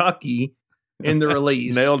in the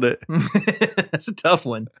release. Nailed it. That's a tough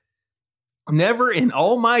one. Never in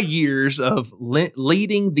all my years of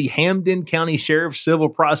leading the Hampden County Sheriff's Civil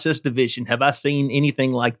Process Division have I seen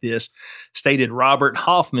anything like this, stated Robert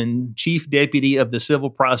Hoffman, Chief Deputy of the Civil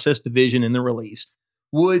Process Division in the release.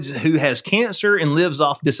 Woods, who has cancer and lives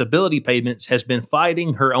off disability payments, has been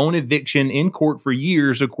fighting her own eviction in court for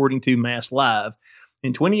years, according to Mass Live.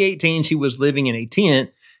 In 2018, she was living in a tent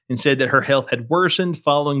and said that her health had worsened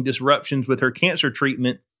following disruptions with her cancer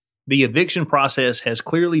treatment. The eviction process has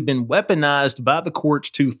clearly been weaponized by the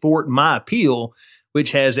courts to thwart my appeal,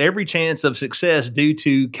 which has every chance of success due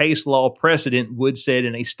to case law precedent, Wood said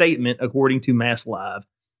in a statement, according to Mass Live.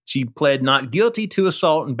 She pled not guilty to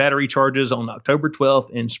assault and battery charges on October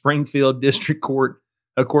 12th in Springfield District Court,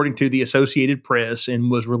 according to the Associated Press,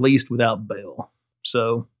 and was released without bail.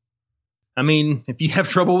 So, I mean, if you have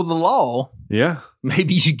trouble with the law,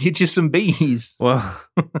 maybe you should get you some bees. Well,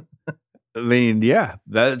 I mean, yeah,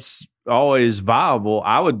 that's always viable.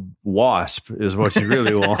 I would wasp is what you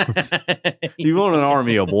really want. You want an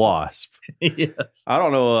army of wasp. Yes. I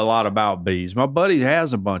don't know a lot about bees. My buddy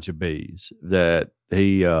has a bunch of bees that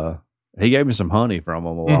he gave me some honey from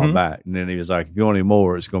them a while back. And then he was like, if you want any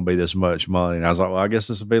more, it's going to be this much money. And I was like, well, I guess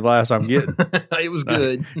this will be the last I'm getting. It was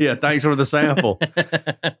good. Yeah, thanks for the sample.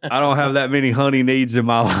 I don't have that many honey needs in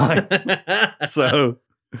my life. So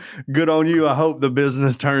good on you. I hope the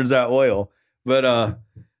business turns out well. But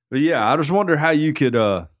yeah, I just wonder how you could,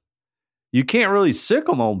 you can't really sick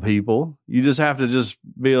them on people. You just have to just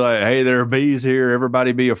be like, hey, there are bees here.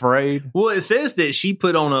 Everybody be afraid. Well, it says that she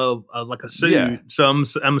put on a suit. Yeah. So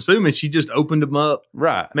I'm assuming she just opened them up.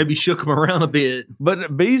 Right. Maybe shook them around a bit.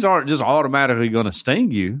 But bees aren't just automatically going to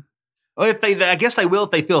sting you. Well, I guess they will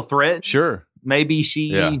if they feel threatened. Sure. Maybe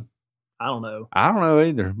I don't know. I don't know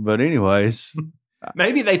either. But anyways.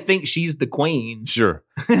 Maybe they think she's the queen. Sure.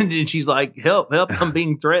 And she's like, help, I'm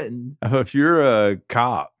being threatened. If you're a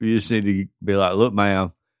cop, you just need to be like, look,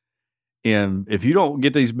 ma'am, and if you don't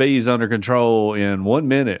get these bees under control in 1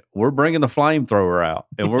 minute, we're bringing the flamethrower out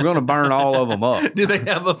and we're going to burn all of them up. Do they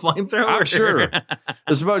have a flamethrower? I'm sure.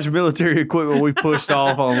 There's a bunch of military equipment we pushed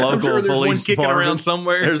off on local there's police one kicking around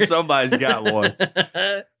somewhere. There's somebody's got one.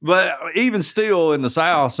 But even still in the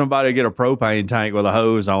South, somebody get a propane tank with a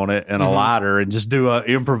hose on it and a lighter and just do an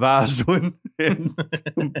improvised one.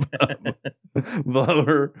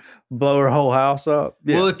 blow her whole house up.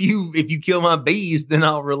 Yeah. Well, if you kill my bees, then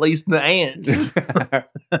I'll release the ants.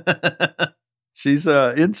 She's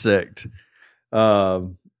a insect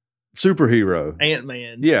superhero.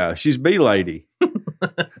 Ant-Man. Yeah, she's bee lady.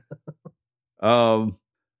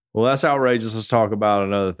 Well, that's outrageous. Let's talk about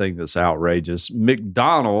another thing that's outrageous.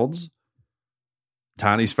 McDonald's,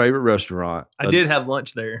 Tiny's favorite restaurant. I did have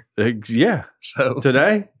lunch there. Yeah. So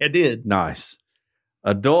Today? I did. Nice.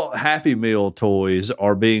 Adult Happy Meal toys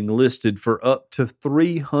are being listed for up to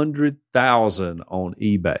 $300,000 on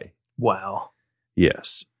eBay. Wow.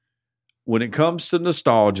 Yes. When it comes to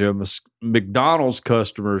nostalgia, McDonald's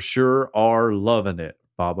customers sure are loving it.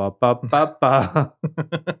 Ba, ba, ba, ba, ba.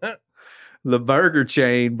 The burger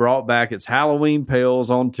chain brought back its Halloween pails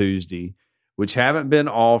on Tuesday, which haven't been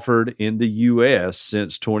offered in the U.S.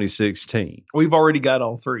 since 2016. We've already got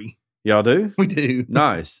all three. Y'all do? We do.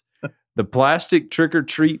 Nice. The plastic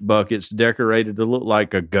trick-or-treat buckets decorated to look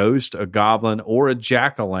like a ghost, a goblin, or a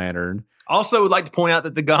jack-o'-lantern. Also, would like to point out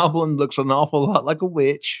that the goblin looks an awful lot like a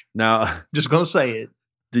witch. Now, Just going to say it.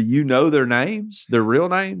 do you know their names? Their real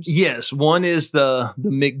names? Yes, one is the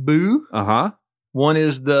McBoo. Uh-huh. One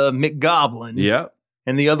is the McGoblin. Yep.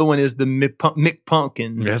 And the other one is the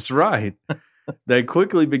McPumpkin. That's right. They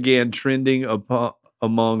quickly began trending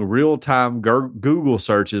among real-time Google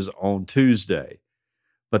searches on Tuesday.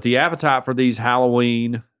 But the appetite for these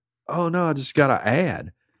Halloween... Oh, no, I just got to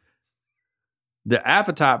add. The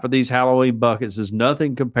appetite for these Halloween buckets is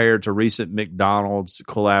nothing compared to recent McDonald's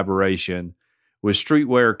collaboration with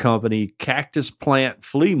streetwear company Cactus Plant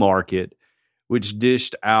Flea Market, which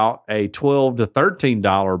dished out a $12 to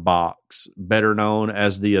 $13 box, better known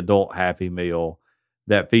as the Adult Happy Meal,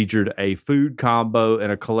 that featured a food combo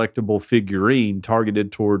and a collectible figurine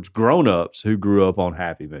targeted towards grown-ups who grew up on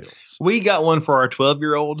Happy Meals. We got one for our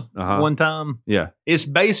 12-year-old one time. Yeah. It's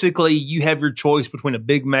basically you have your choice between a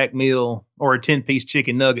Big Mac meal or a 10-piece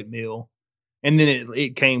chicken nugget meal. And then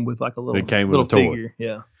it came with like a little, little figure.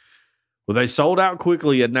 Yeah. Well, they sold out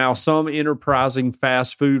quickly, and now some enterprising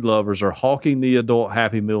fast food lovers are hawking the Adult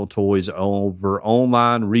Happy Meal toys over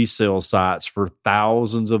online resale sites for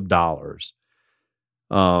thousands of dollars.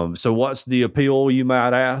 So what's the appeal, you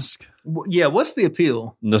might ask? Yeah, what's the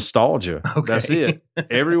appeal? Nostalgia. Okay. That's it.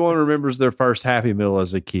 Everyone remembers their first Happy Meal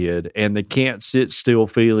as a kid, and the can't sit still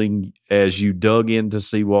feeling as you dug in to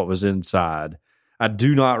see what was inside. I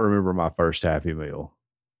do not remember my first Happy Meal.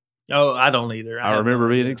 Oh, I don't either. I remember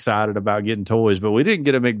being excited about getting toys, but we didn't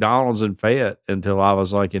get a McDonald's in Fayette until I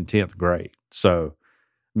was like in 10th grade. So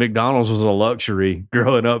McDonald's was a luxury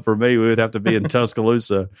growing up for me. We would have to be in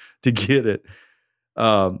Tuscaloosa to get it.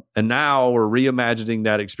 And now we're reimagining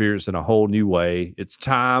that experience in a whole new way. It's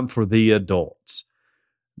time for the adults.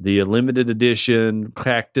 The limited edition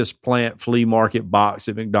Cactus Plant Flea Market box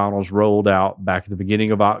at McDonald's rolled out back at the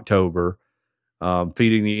beginning of October,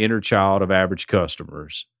 feeding the inner child of average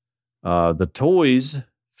customers. The toys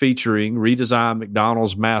featuring redesigned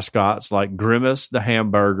McDonald's mascots like Grimace the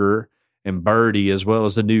hamburger and Birdie, as well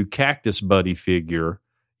as the new Cactus Buddy figure.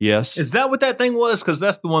 Yes. Is that what that thing was? Because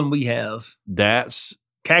that's the one we have. That's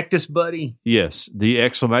Cactus Buddy? Yes. The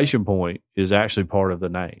exclamation point is actually part of the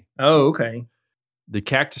name. Oh, okay. The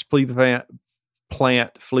Cactus Plant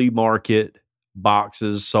Flea Market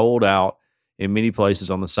boxes sold out in many places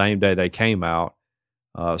on the same day they came out.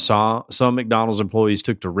 Some McDonald's employees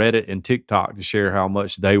took to Reddit and TikTok to share how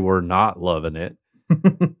much they were not loving it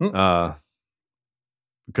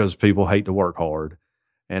because people hate to work hard.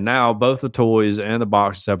 And now both the toys and the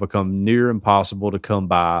boxes have become near impossible to come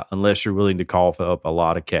by unless you're willing to cough up a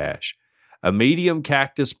lot of cash. A medium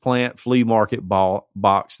Cactus Plant Flea Market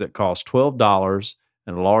box that costs $12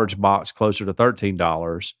 and a large box closer to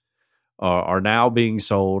 $13 are now being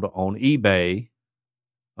sold on eBay,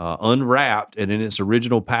 unwrapped and in its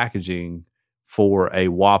original packaging for a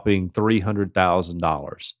whopping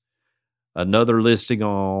 $300,000. Another listing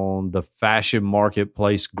on the fashion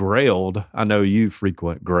marketplace Grailed. I know you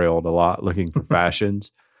frequent Grailed a lot looking for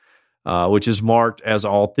fashions, which is marked as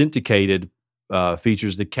authenticated,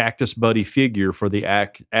 features the Cactus Buddy figure for the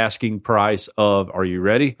asking price of, are you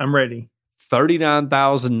ready? I'm ready.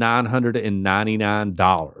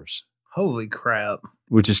 $39,999. Holy crap.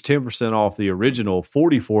 Which is 10% off the original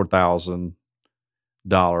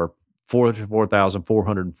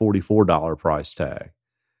 $44,444 price tag.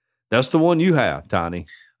 That's the one you have, Tiny.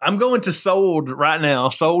 I'm going to sold right now.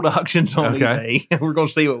 Sold auctions on eBay. We're going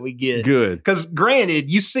to see what we get. Good. Because granted,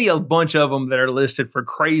 you see a bunch of them that are listed for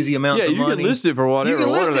crazy amounts of money. Yeah, you can list it for whatever. You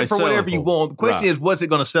can list it for whatever you want. The question is, what's it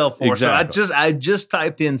going to sell for? Exactly. So I just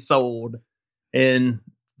typed in sold, and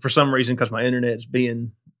for some reason, because my internet's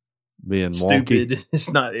being being stupid. wonky. It's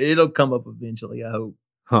not. It'll come up eventually, I hope.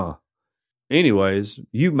 Huh. Anyways,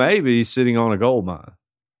 you may be sitting on a gold mine.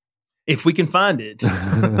 If we can find it.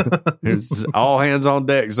 It's all hands on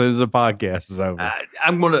deck as soon as the podcast is over.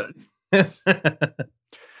 I'm going to.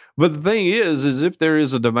 But the thing is if there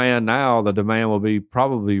is a demand now, the demand will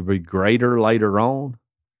probably be greater later on.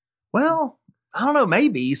 Well, I don't know.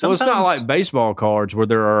 Maybe. Sometimes. Well, it's not like baseball cards where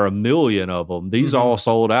there are a million of them. These all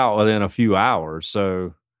sold out within a few hours.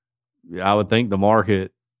 So I would think the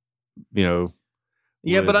market,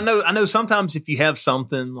 Yeah, but I know sometimes if you have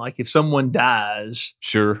something, like if someone dies,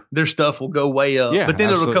 sure, their stuff will go way up. Yeah, but then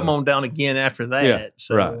absolutely. it'll come on down again after that. Yeah,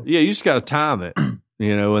 So. right. Yeah, you just got to time it.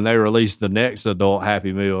 When they release the next adult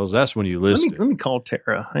Happy Meals, that's when you list it. Let me call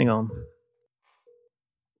Tara. Hang on.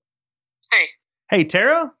 Hey,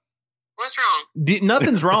 Tara? What's wrong?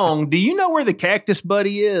 Nothing's wrong. Do you know where the Cactus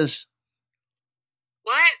Buddy is?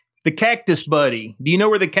 What? The Cactus Buddy. Do you know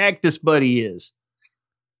where the Cactus Buddy is?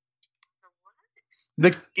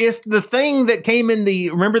 It's the thing that came in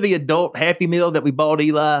remember the adult Happy Meal that we bought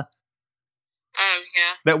Eli? Oh,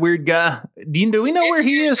 yeah. That weird guy. Do we know where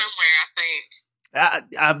he is? Somewhere,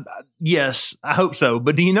 I think. Yes, I hope so.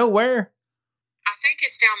 But do you know where? I think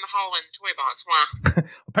it's down the hall in the toy box. Why?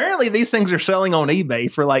 Apparently these things are selling on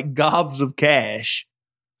eBay for like gobs of cash.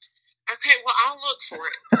 Okay, well, I'll look for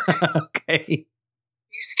it. Okay.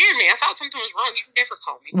 You scared me. I thought something was wrong. You never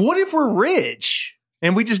call me. What if we're rich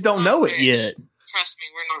and we just don't know it yet? Trust me,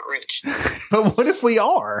 we're not rich. But what if we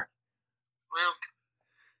are? Well,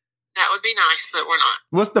 that would be nice, but we're not.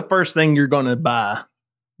 What's the first thing you're going to buy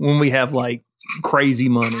when we have like crazy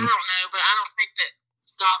money? I don't know, but I don't think that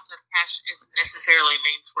gobs of cash necessarily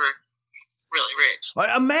means we're really rich.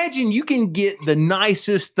 Imagine you can get the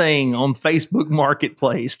nicest thing on Facebook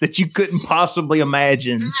Marketplace that you couldn't possibly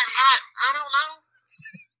imagine. I don't know.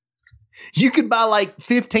 You could buy like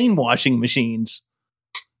 15 washing machines.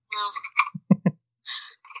 Well,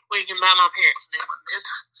 we can buy my parents this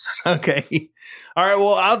one then. Okay. All right.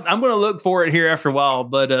 Well, I'm going to look for it here after a while,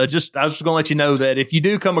 but I was just going to let you know that if you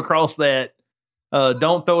do come across that,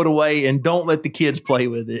 don't throw it away and don't let the kids play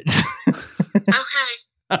with it. Okay.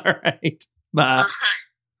 All right. Bye. Okay.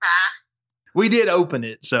 Bye. We did open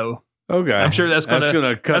it, so Okay. I'm sure that's going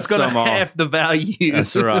to cut some half off. the value.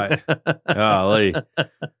 That's right. Golly.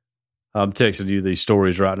 I'm texting you these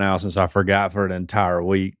stories right now since I forgot for an entire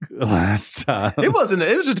week last time. It was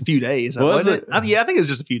just a few days. Was it? Yeah, I think it was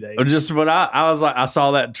just a few days. Just when I was like, I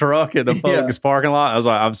saw that truck in the Publix parking lot. I was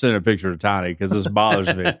like, I'm sending a picture to Tiny because this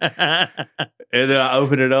bothers me. And then I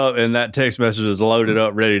opened it up and that text message was loaded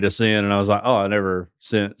up, ready to send. And I was like, oh, I never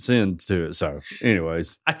send to it. So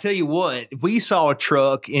anyways. I tell you what, we saw a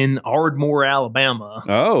truck in Ardmore, Alabama.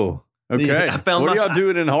 Oh, okay. I found what are y'all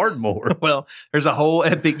doing in Ardmore? Well, there's a whole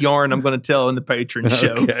epic yarn I'm going to tell in the patron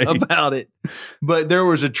show about it. But there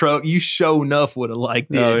was a truck you sure enough would have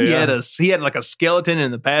liked it. Oh, yeah. He had like a skeleton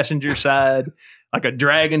in the passenger side, like a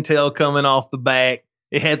dragon tail coming off the back.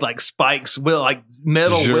 It had like spikes, like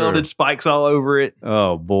metal welded spikes all over it.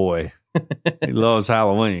 Oh boy, he loves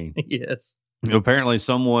Halloween. Yes. Apparently,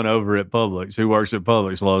 someone over at Publix who works at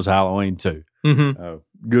Publix loves Halloween too. Mm-hmm. Oh,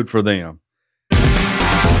 good for them.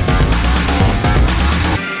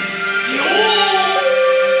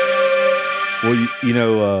 Well, you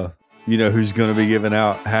know who's going to be giving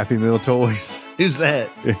out Happy Meal toys? Who's that?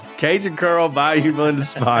 Cajun Curl Bayou Blended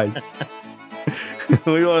Spice.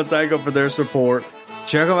 We want to thank them for their support.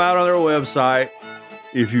 Check them out on their website.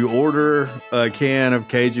 If you order a can of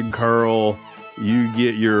Cajun Curl, you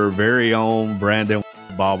get your very own Brandon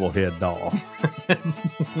bobblehead doll.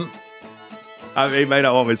 He may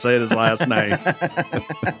not want me to say his last name.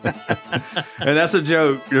 And that's a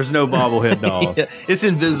joke. There's no bobblehead dolls. Yeah, it's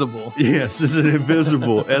invisible. Yes, it's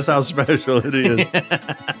invisible. That's how special it is.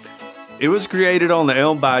 It was created on the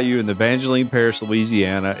Elm Bayou in the Evangeline Parish,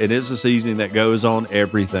 Louisiana. It is a seasoning that goes on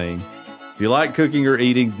everything. If you like cooking or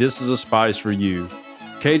eating, this is a spice for you.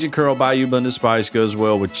 Cajun Curl Bayou Blended Spice goes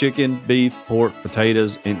well with chicken, beef, pork,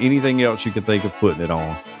 potatoes, and anything else you can think of putting it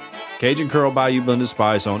on. Cajun Curl Bayou Blended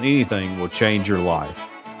Spice on anything will change your life.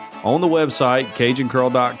 On the website,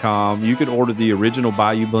 CajunCurl.com, you can order the original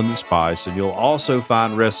Bayou Blended Spice, and you'll also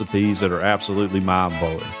find recipes that are absolutely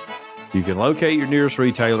mind-blowing. You can locate your nearest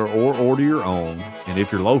retailer or order your own, and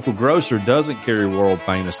if your local grocer doesn't carry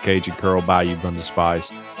world-famous Cajun Curl Bayou Blended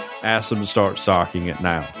Spice, ask them to start stocking it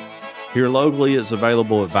now. Here locally, it's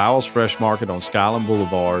available at Bowles Fresh Market on Skyland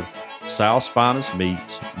Boulevard, South's Finest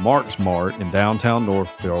Meats, Mark's Mart in downtown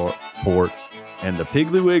Northport, and the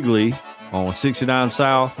Piggly Wiggly on 69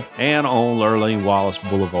 South and on Lurleen Wallace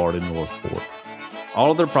Boulevard in Northport. All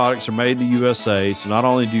of their products are made in the USA, so not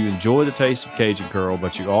only do you enjoy the taste of Cajun Curl,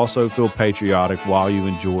 but you also feel patriotic while you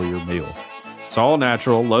enjoy your meal. It's all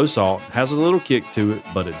natural, low salt, has a little kick to it,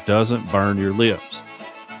 but it doesn't burn your lips.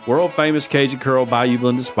 World famous Cajun Curl Bayou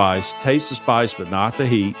Blended Spice. Taste the spice, but not the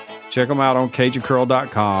heat. Check them out on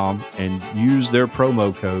CajunCurl.com and use their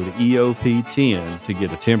promo code EOP10 to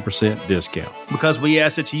get a 10% discount. Because we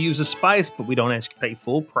ask that you use a spice, but we don't ask you to pay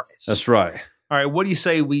full price. That's right. All right, what do you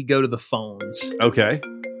say we go to the phones? Okay.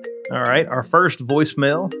 All right, our first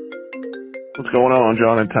voicemail. What's going on,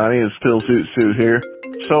 John and Tiny? It's Phil Suit here.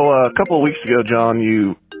 So a couple of weeks ago, John,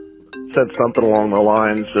 you said something along the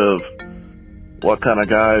lines of what kind of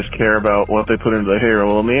guys care about what they put into their hair.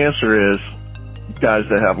 Well, the answer is guys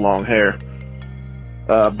that have long hair.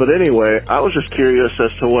 But anyway, I was just curious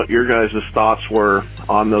as to what your guys' thoughts were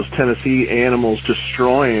on those Tennessee animals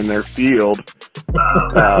destroying their field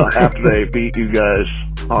after they beat you guys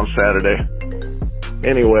on Saturday.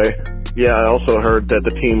 Anyway, yeah, I also heard that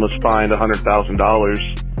the team was fined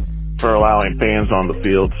 $100,000 for allowing fans on the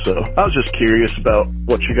field. So I was just curious about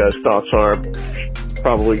what you guys' thoughts are.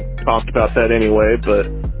 Probably talked about that anyway,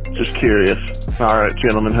 but just curious. All right,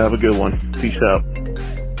 gentlemen, have a good one. Peace out.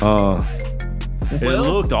 It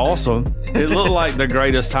looked awesome. It looked like the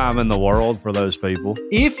greatest time in the world for those people.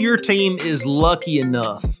 If your team is lucky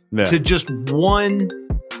enough to just one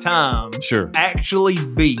time actually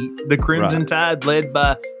beat the Crimson Tide led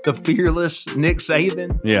by the fearless Nick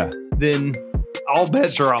Saban, then all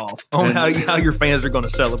bets are off on how your fans are going to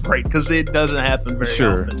celebrate, because it doesn't happen very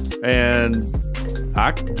often. And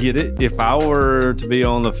I get it. If I were to be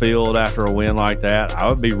on the field after a win like that, I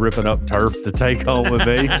would be ripping up turf to take home with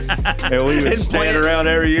me. And we would stand around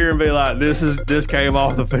every year and be like, this came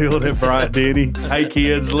off the field at Bryant Denny. Hey,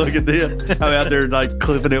 kids, look at this. I'm out there like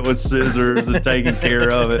clipping it with scissors and taking care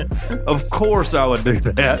of it. Of course I would do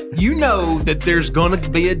that. You know that there's going to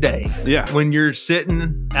be a day when you're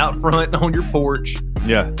sitting out front on your porch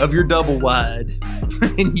of your double wide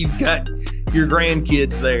and you've got your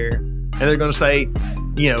grandkids there. And they're going to say,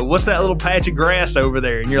 what's that little patch of grass over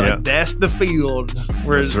there? And you're like, that's the field.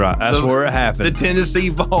 That's right. That's where it happened. The Tennessee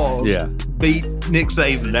Vols beat Nick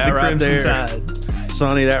Saban, the Crimson Tide.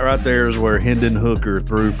 Sonny, that right there is where Hendon Hooker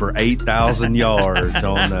threw for 8,000 yards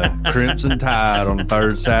on the Crimson Tide on the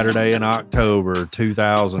third Saturday in October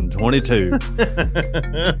 2022.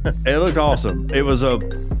 It looked awesome. It was a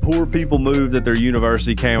poor people move that their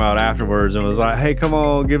university came out afterwards and was like, hey, come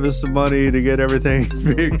on, give us some money to get everything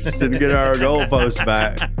fixed and get our goalposts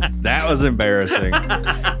back. That was embarrassing.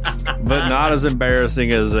 But not as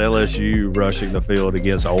embarrassing as LSU rushing the field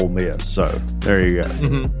against Ole Miss. So there you go.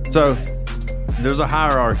 Mm-hmm. So there's a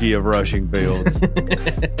hierarchy of rushing fields.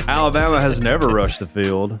 Alabama has never rushed the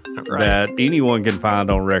field that anyone can find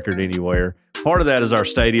on record anywhere. Part of that is our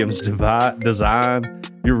stadium's design.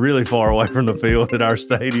 You're really far away from the field at our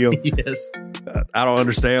stadium. Yes. I don't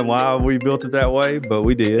understand why we built it that way, but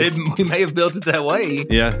we did. We may have built it that way.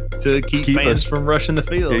 Yeah. To keep fans from rushing the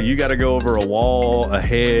field. Yeah, you got to go over a wall, a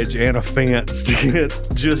hedge, and a fence to get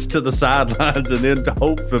just to the sidelines and then to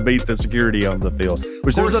hope to beat the security on the field.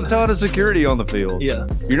 Which there's a ton of security on the field. Yeah.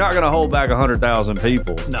 You're not going to hold back 100,000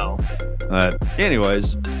 people. No.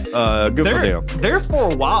 Anyways, good for them. There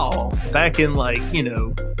for a while, back in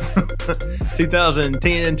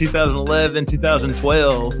 2010, 2011,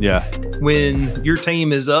 2012. Yeah. When your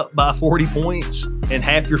team is up by 40 points and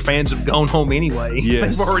half your fans have gone home anyway.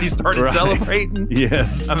 Yes. They've already started celebrating.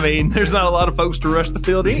 Yes. I mean, there's not a lot of folks to rush the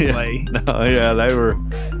field anyway.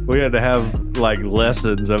 We had to have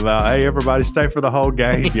lessons about, hey, everybody stay for the whole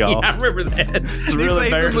game, y'all. Yeah, I remember that. It's really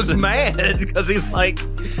embarrassing. Was mad because he's like,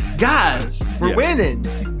 guys, we're winning.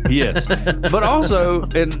 Yes. But also,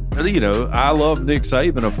 and I love Nick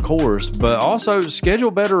Saban, of course, but also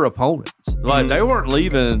schedule better opponents. They weren't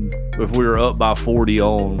leaving if we were up by 40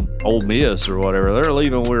 on Ole Miss or whatever. They're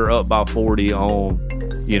leaving we were up by 40 on,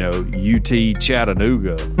 UT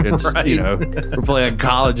Chattanooga. It's, we're playing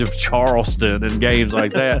College of Charleston and games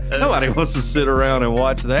like that. Nobody wants to sit around and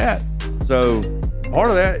watch that. So part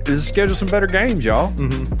of that is schedule some better games, y'all.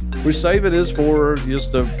 Mm-hmm. We save it is for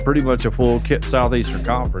just pretty much a full Southeastern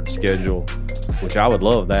Conference schedule, which I would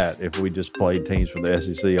love that if we just played teams from the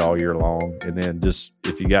SEC all year long. And then just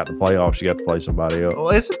if you got the playoffs, you got to play somebody else. Well,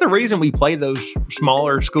 isn't the reason we play those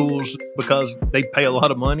smaller schools because they pay a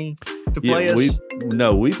lot of money to play us? We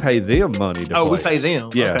pay them money to play. We pay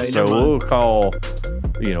them. Yeah, okay, so we'll call,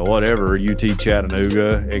 whatever, UT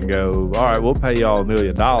Chattanooga and go, all right, we'll pay y'all $1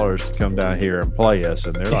 million to come down here and play us.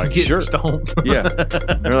 And they're like, sure. Yeah.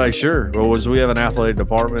 They're like, sure. Well, we have an athletic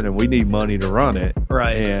department and we need money to run it.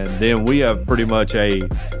 Right. And then we have pretty much a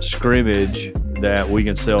scrimmage that we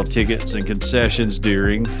can sell tickets and concessions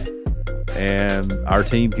during, and our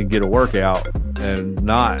team can get a workout and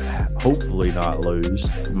hopefully not lose.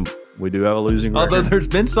 We do have a losing record. Although there's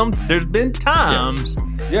been times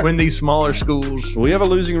when these smaller schools. We have a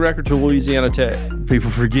losing record to Louisiana Tech. People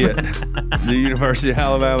forget the University of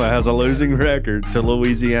Alabama has a losing record to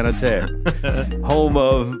Louisiana Tech, home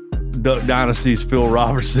of Duck Dynasty's Phil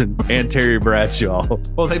Robertson and Terry Bradshaw.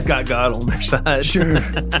 Well, they've got God on their side. Sure.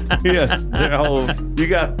 Yes. You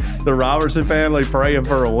got the Robertson family praying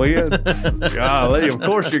for a win. Golly, of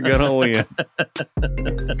course you're going to win.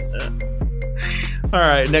 All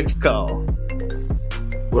right, next call.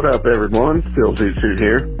 What up, everyone? Phil Zoot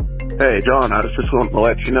here. Hey, John, I was just wanting to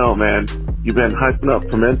let you know, man, you've been hyping up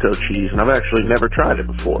pimento cheese, and I've actually never tried it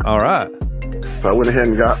before. All right. So I went ahead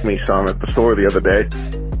and got me some at the store the other day,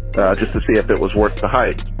 just to see if it was worth the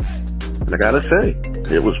hype. And I gotta say,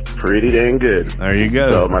 it was pretty dang good. There you go.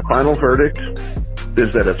 So my final verdict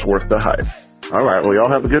is that it's worth the hype. All right, well, y'all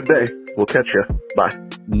have a good day. We'll catch you. Bye.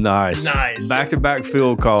 Nice. Back-to-back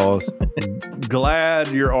field calls. Glad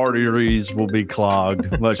your arteries will be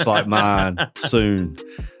clogged, much like mine, soon.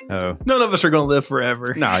 None of us are going to live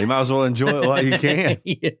forever. No, you might as well enjoy it while you can.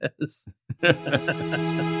 Yes. All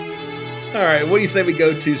right, what do you say we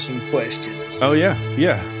go to some questions? Oh, yeah.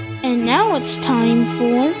 And now it's time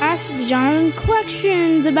for Ask John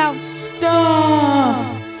questions about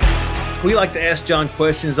stuff. We like to ask John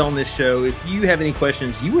questions on this show. If you have any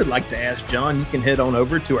questions you would like to ask John, you can head on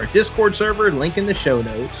over to our Discord server, link in the show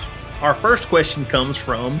notes. Our first question comes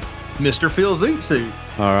from Mr. Phil Zoot.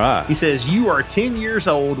 All right. He says, you are 10 years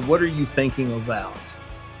old. What are you thinking about?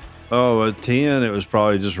 Oh, at 10, it was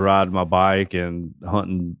probably just riding my bike and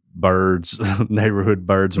hunting birds, neighborhood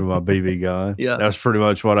birds with my BB gun. Yeah. That's pretty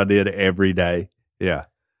much what I did every day. Yeah.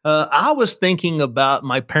 I was thinking about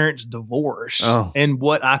my parents' divorce and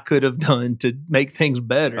what I could have done to make things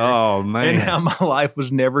better. Oh, man. And how my life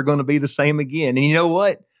was never going to be the same again. And you know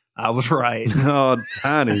what? I was right. Oh,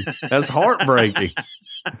 Tiny. That's heartbreaking.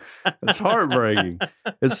 That's heartbreaking.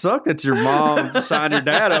 It sucked that your mom signed your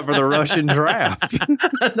dad up for the Russian draft.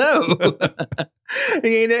 I know.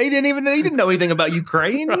 He didn't know anything about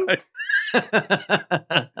Ukraine. Right.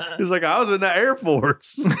 He's like, I was in the Air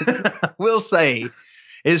Force. We'll say,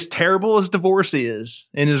 as terrible as divorce is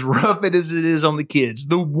and as rough as it is on the kids,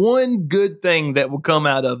 the one good thing that will come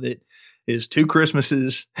out of it is 2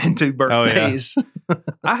 Christmases and 2 birthdays. Oh, yeah.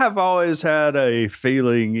 I have always had a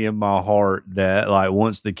feeling in my heart that, like,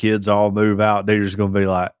 once the kids all move out, they're just going to be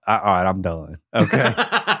like, all right, I'm done. Okay.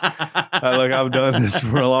 Like, I've done this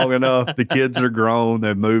for long enough. The kids are grown.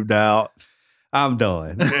 They've moved out. I'm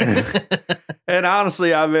done. And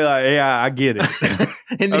honestly, I'd be like, yeah, I get it.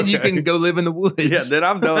 And then you can go live in the woods. Yeah, then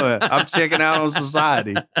I'm done. I'm checking out on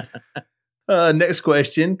society. Next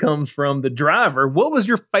question comes from the driver. What was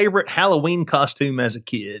your favorite Halloween costume as a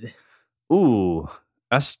kid? Ooh,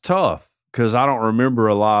 that's tough because I don't remember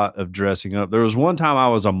a lot of dressing up. There was one time I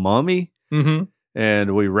was a mummy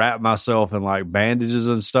and we wrapped myself in like bandages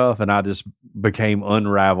and stuff, and I just became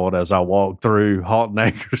unraveled as I walked through Halton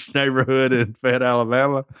Acres neighborhood in Fayette,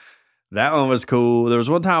 Alabama. That one was cool. There was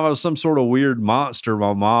one time I was some sort of weird monster.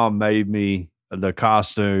 My mom made me the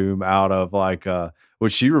costume out of like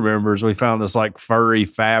which she remembers. We found this like furry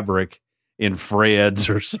fabric in Fred's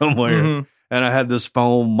or somewhere. And I had this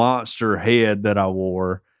foam monster head that I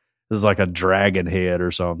wore. It was like a dragon head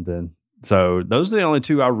or something. So those are the only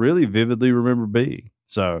 2 I really vividly remember being.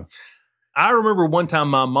 So I remember one time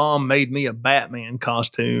my mom made me a Batman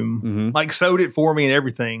costume, like sewed it for me and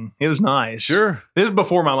everything. It was nice. Sure. This is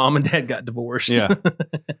before my mom and dad got divorced. Yeah.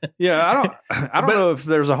 Yeah. I don't know if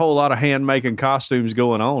there's a whole lot of hand making costumes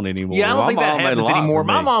going on anymore. Yeah, I don't think that happens anymore.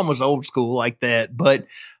 My mom was old school like that, but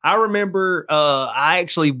I remember I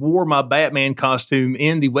actually wore my Batman costume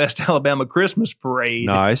in the West Alabama Christmas parade.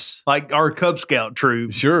 Nice. Like our Cub Scout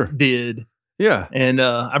troop did. Yeah. And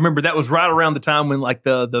I remember that was right around the time when like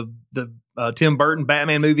the Tim Burton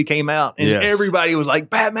Batman movie came out, and everybody was like,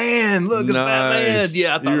 Batman, look, it's Batman.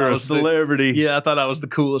 Yeah, I thought you're I a was celebrity. I thought I was the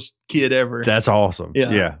coolest kid ever. That's awesome.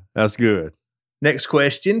 Yeah, that's good. Next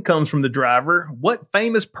question comes from the driver. What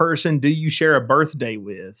famous person do you share a birthday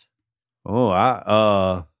with?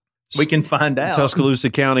 Oh, we can find out. Tuscaloosa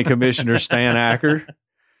County Commissioner Stan Acker,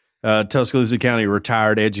 Tuscaloosa County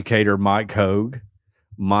retired educator Mike Hogue,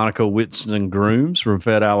 Monica Whitson Grooms from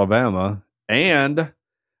Fayette, Alabama, and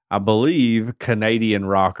I believe Canadian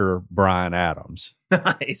rocker Bryan Adams.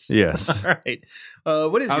 Nice. Yes. All right.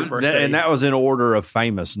 What is your birthday? And that was in order of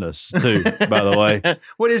famousness, too, by the way.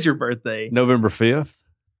 What is your birthday? November 5th.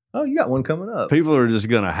 Oh, you got one coming up. People are just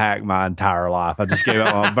going to hack my entire life. I just gave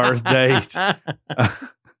out my birth date.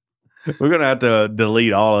 We're gonna have to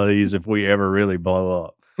delete all of these if we ever really blow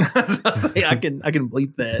up. I can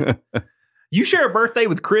bleep that. You share a birthday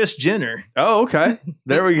with Kris Jenner. Oh, okay.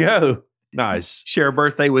 There we go. Nice. Share a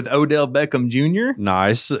birthday with Odell Beckham Jr.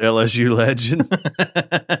 Nice. LSU legend.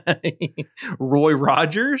 Roy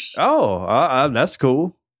Rogers. Oh, that's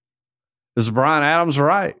cool. Is Brian Adams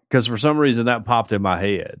right? Because for some reason that popped in my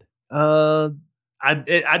head. No,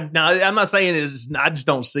 I'm not saying it's. I just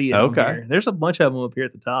don't see it. Okay. Here. There's a bunch of them up here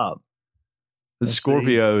at the top. The Let's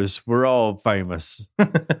Scorpios, we're all famous.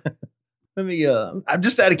 Let me. I'm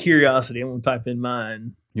just out of curiosity. I'm gonna type in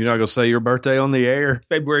mine. You're not gonna say your birthday on the air?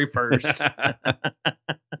 February 1st.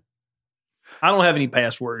 I don't have any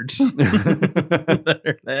passwords.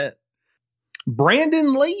 Better that.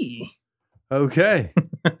 Brandon Lee. Okay.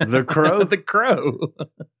 The Crow. The Crow.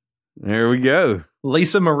 There we go.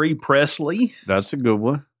 Lisa Marie Presley. That's a good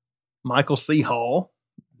one. Michael C. Hall.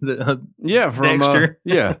 Yeah, from Dexter.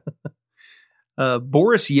 Yeah.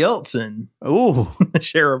 Boris Yeltsin. Oh, we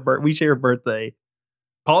share a birthday.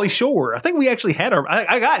 Pauly Shore. I think we actually had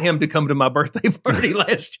I got him to come to my birthday party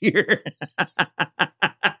last year.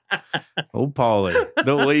 Oh, Pauly,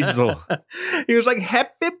 the weasel. He was like,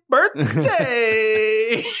 "Happy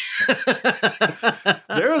birthday!"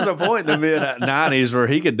 There was a point in the mid-90s where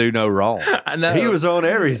he could do no wrong. I know. He was on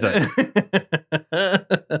everything.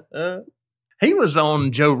 He was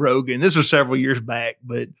on Joe Rogan. This was several years back,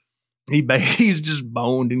 but he's just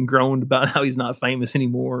moaned and groaned about how he's not famous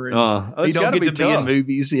anymore. And he don't get to be in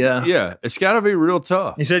movies. Yeah. Yeah. It's got to be real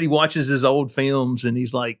tough. He said he watches his old films and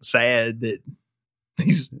he's like sad that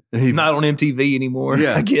he's not on MTV anymore.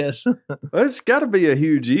 Yeah. I guess. It's got to be a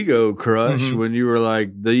huge ego crush when you were like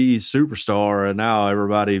the superstar and now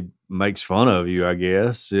everybody makes fun of you, I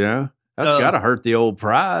guess. Yeah. That's got to hurt the old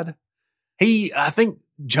pride. I think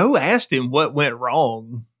Joe asked him what went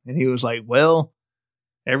wrong and he was like, well,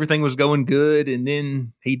 everything was going good, and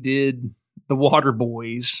then he did The Water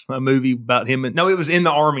Boys, a movie about him. No, it was In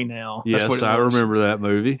the Army Now. That's what I remember that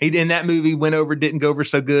movie. That movie didn't go over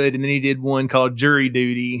so good, and then he did one called Jury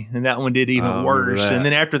Duty, and that one did even worse. And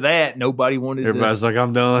then after that, everybody's like,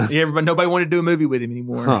 I'm done. Yeah, nobody wanted to do a movie with him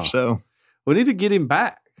anymore. Huh. So we need to get him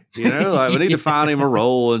back. You know, like we need to find him a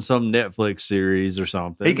role in some Netflix series or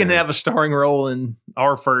something. He can have a starring role in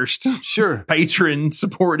our first patron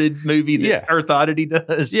supported movie that Earth Oddity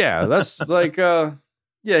does. Yeah, that's like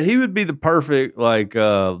he would be the perfect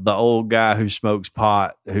the old guy who smokes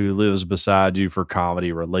pot who lives beside you for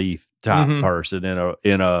comedy relief type person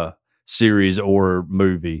in a series or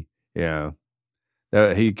movie. Yeah.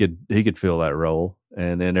 He could fill that role,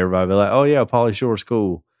 and then everybody be like, "Oh yeah, Pauly Shore's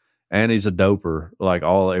cool." And he's a doper like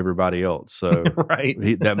everybody else. So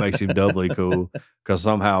that makes him doubly cool because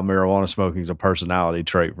somehow marijuana smoking is a personality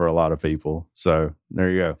trait for a lot of people. So there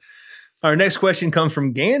you go. Our next question comes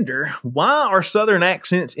from Gander. Why are Southern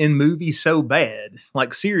accents in movies so bad?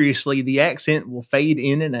 Like, seriously, the accent will fade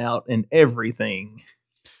in and out and everything.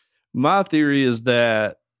 My theory is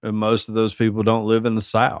that most of those people don't live in the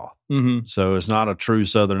South. So it's not a true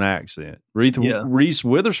Southern accent. Reese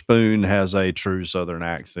Witherspoon has a true Southern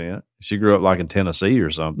accent. She grew up like in Tennessee or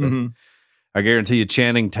something. I guarantee you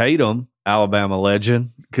Channing Tatum, Alabama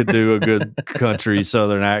legend, could do a good country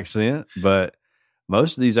Southern accent. But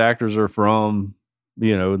most of these actors are from,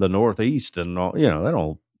 the Northeast, and they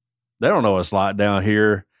don't know what it's like down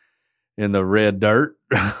here in the red dirt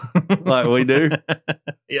like we do.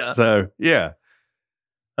 Yeah. So yeah.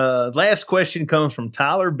 Last question comes from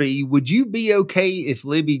Tyler B. Would you be okay if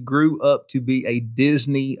Libby grew up to be a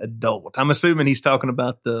Disney adult? I'm assuming he's talking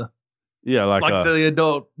about the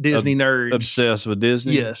adult Disney nerd obsessed with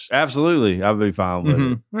Disney. Yes, absolutely. I'd be fine with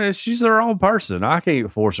it. Man, she's her own person. I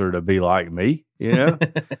can't force her to be like me. I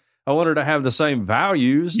want her to have the same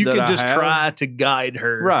values. You can just try to guide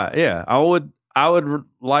her, right? Yeah, I would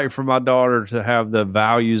like for my daughter to have the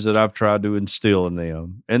values that I've tried to instill in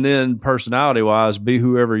them. And then personality-wise, be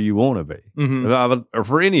whoever you want to be. Or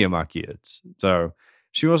for any of my kids. So if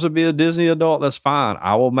she wants to be a Disney adult, that's fine.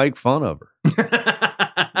 I will make fun of her.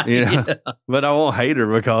 Yeah. But I won't hate her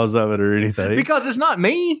because of it or anything. Because it's not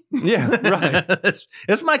me. Yeah, right.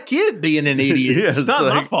 it's my kid being an idiot. Yeah, it's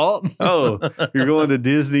not my fault. Oh, you're going to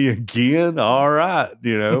Disney again? All right.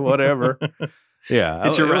 Whatever. Yeah,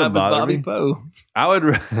 it's your ride with Bobby Poe. I would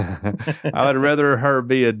rather her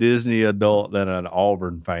be a Disney adult than an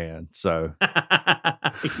Auburn fan. So,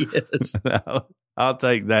 yes, I'll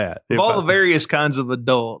take that. Of all the various kinds of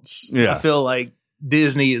adults, I feel like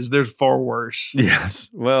Disney there's far worse. Yes,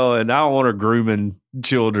 well, and I don't want her grooming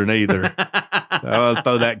children either. I'll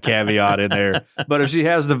throw that caveat in there. But if she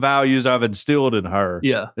has the values I've instilled in her,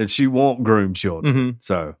 then she won't groom children.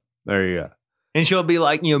 So there you go. And she'll be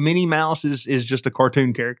like, Minnie Mouse is just a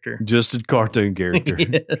cartoon character. Just a cartoon character.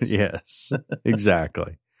 Yes. Yes,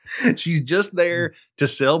 exactly. She's just there to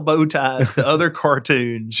sell bow ties to other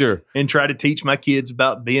cartoons. Sure. And try to teach my kids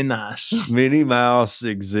about being nice. Minnie Mouse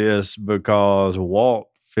exists because Walt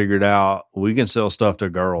figured out we can sell stuff to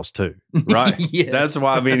girls too, right? Yes. That's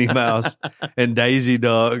why Minnie Mouse and Daisy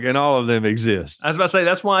Duck and all of them exist. I was about to say,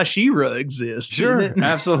 that's why She-Ra exists. Sure, isn't it?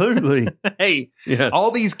 absolutely. Hey, Yes.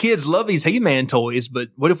 all these kids love these He-Man toys, but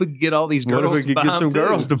what if we could get all these girls What if we to could buy get some them too?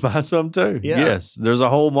 girls to buy some too? Yeah. Yes, there's a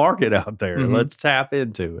whole market out there. Mhm. Let's tap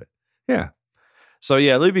into it. Yeah. So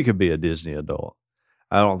yeah, Libby could be a Disney adult.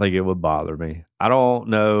 I don't think it would bother me. I don't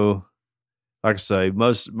know. Like I say,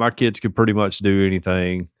 most my kids could pretty much do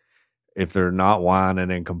anything. If they're not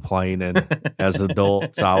whining and complaining as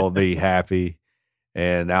adults, I will be happy.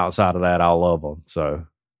 And outside of that, I'll love them. So,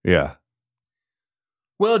 yeah.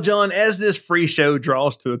 Well, John, as this free show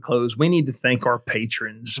draws to a close, we need to thank our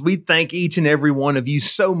patrons. We thank each and every one of you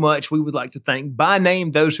so much. We would like to thank by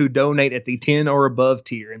name those who donate at the 10 or above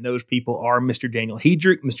tier. And those people are Mr. Daniel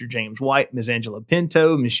Hedrick, Mr. James White, Ms. Angela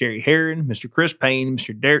Pinto, Ms. Sherry Heron, Mr. Chris Payne,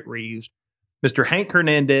 Mr. Derek Reeves, Mr. Hank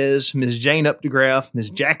Hernandez, Ms. Jane Updegraff,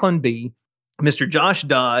 Ms. Jacqueline B., Mr. Josh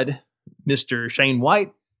Dodd, Mr. Shane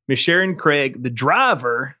White, Ms. Sharon Craig, the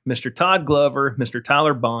driver, Mr. Todd Glover, Mr.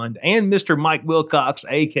 Tyler Bond, and Mr. Mike Wilcox,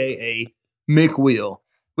 a.k.a. Mick Will.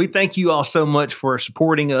 We thank you all so much for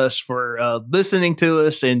supporting us, for listening to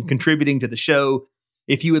us, and contributing to the show.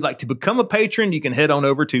 If you would like to become a patron, you can head on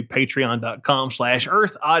over to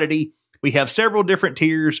patreon.com/EarthOddity. We have several different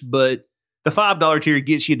tiers, but the $5 tier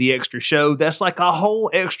gets you the extra show. That's like a whole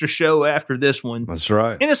extra show after this one. That's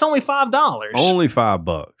right. And it's only $5. Only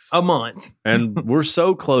 $5 a month. And we're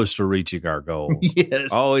so close to reaching our goal.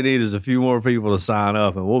 Yes. All we need is a few more people to sign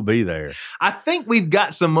up and we'll be there. I think we've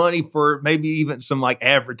got some money for maybe even some like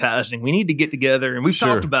advertising. We need to get together, and we've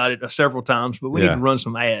Sure. talked about it several times, but we Yeah. need to run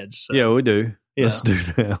some ads. So, Yeah, we do. yeah. Let's do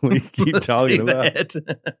that. We keep let's talking do about it.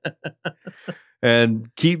 that. And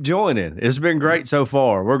keep joining. It's been great so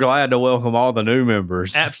far. We're glad to welcome all the new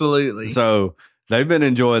members. Absolutely. So they've been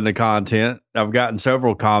enjoying the content. I've gotten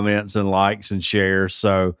several comments and likes and shares.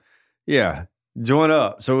 So yeah, join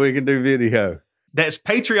up so we can do video. That's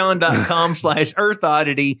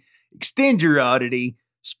patreon.com/EarthOddity. Extend your oddity.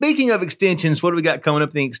 Speaking of extensions, what do we got coming up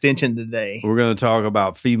in the extension today? We're going to talk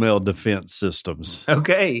about female defense systems.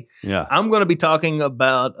 Okay. Yeah. I'm going to be talking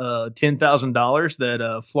about $10,000 that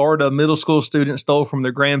a Florida middle school student stole from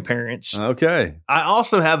their grandparents. Okay. I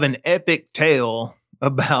also have an epic tale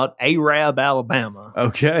about Arab, Alabama.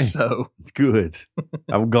 Okay. So Good.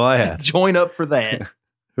 I'm glad. join up for that.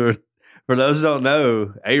 For those who don't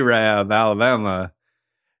know, Arab, Alabama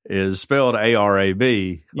is spelled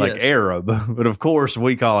A-R-A-B, like Yes. Arab. But of course,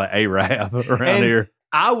 we call it Arab around And here.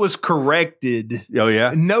 I was corrected Oh,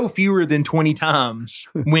 yeah. no fewer than 20 times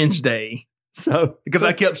Wednesday So, because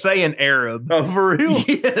I kept saying Arab. oh, for real?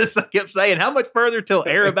 Yes, I kept saying, how much further till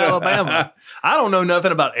Arab, Alabama? I don't know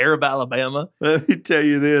nothing about Arab, Alabama. Let me tell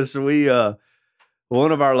you this. We,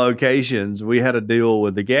 one of our locations, we had a deal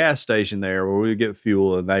with the gas station there where we would get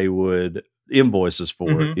fuel and they would invoice us for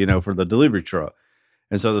Mhm. it, you know, for the delivery truck.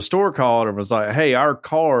 And so the store called and was like, hey, our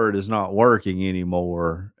card is not working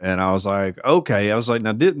anymore. And I was like, okay. I was like,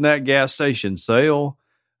 now, didn't that gas station sell?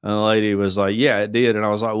 And the lady was like, yeah, it did. And I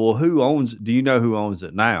was like, well, who owns it? Do you know who owns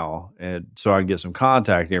it now? And so I can get some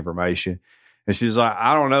contact information. And she's like,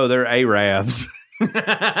 I don't know. They're Arabs.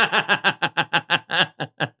 I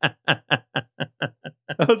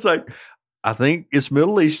was like, I think it's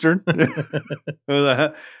Middle Eastern.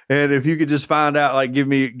 And if you could just find out, like, get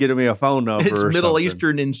me a phone number. It's or Middle something.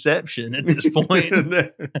 Eastern Inception at this point.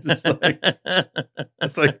 Just like,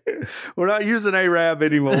 it's like, we're not using Arab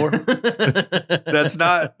anymore. That's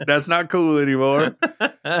not cool anymore.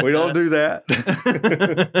 We don't do that.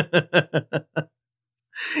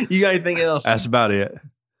 You got anything else? That's about it.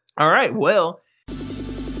 All right. Well,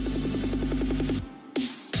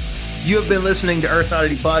 you have been listening to Earth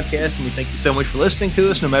Oddity Podcast, and we thank you so much for listening to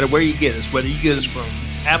us, no matter where you get us, whether you get us from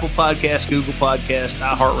Apple Podcasts, Google Podcasts,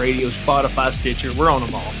 iHeartRadio, Spotify, Stitcher. We're on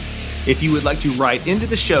them all. If you would like to write into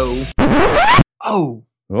the show, Oh,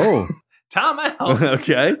 time out.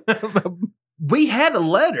 okay. We had a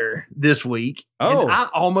letter this week, Oh. and I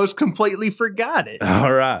almost completely forgot it.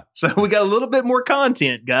 All right. So we got a little bit more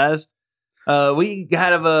content, guys. We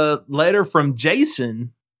got a letter from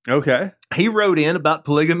Jason. Okay. He wrote in about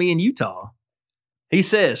polygamy in Utah. He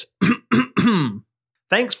says,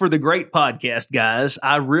 thanks for the great podcast, guys.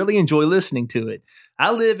 I really enjoy listening to it.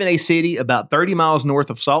 I live in a city about 30 miles north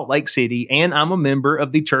of Salt Lake City, and I'm a member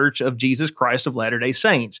of the Church of Jesus Christ of Latter-day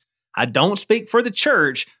Saints. I don't speak for the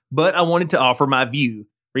church, but I wanted to offer my view.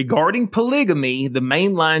 Regarding polygamy, the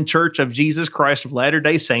mainline Church of Jesus Christ of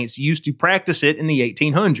Latter-day Saints used to practice it in the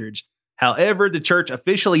 1800s. However, the church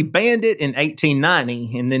officially banned it in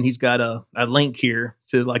 1890, and then he's got a link here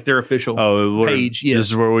to like their official page. Yes. This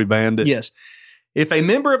is where we banned it? Yes. If a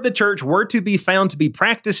member of the church were to be found to be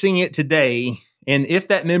practicing it today, and if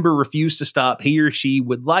that member refused to stop, he or she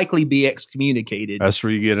would likely be excommunicated. That's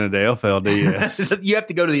where you get into FLDS. You have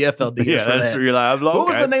to go to the FLDS. Yeah, for that's that. where you're like, What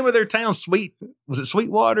was the name of their town? Was it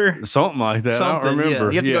Sweetwater? Something like that. I don't remember. Yeah,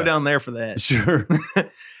 you have to go down there for that. Sure.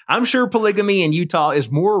 I'm sure polygamy in Utah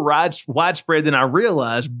is more widespread than I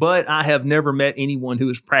realized, but I have never met anyone who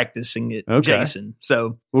is practicing it, Jason.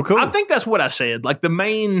 So well, cool. I think that's what I said. Like the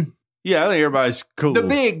main... Yeah, I think everybody's cool. The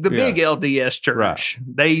big LDS church, right.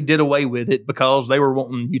 They did away with it because they were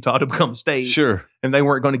wanting Utah to become a state. Sure. And they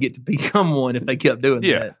weren't going to get to become one if they kept doing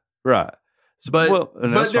that. Right. But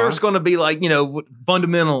there's going to be like,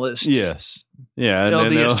 fundamentalists. Yes. Yeah. And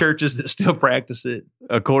LDS churches that still practice it.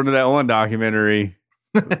 According to that one documentary,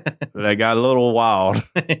 they got a little wild.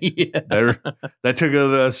 Yeah. They took it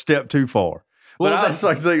a step too far. Well, but I was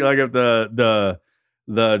like thinking like if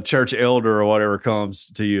the church elder or whatever comes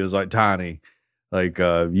to you is like, Tiny, like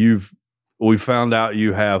we found out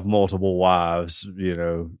you have multiple wives,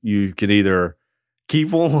 you can either keep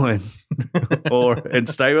one and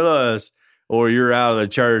stay with us, or you're out of the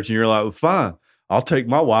church and you're like, well, fine, I'll take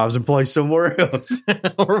my wives and play somewhere else.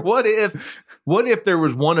 Or what if there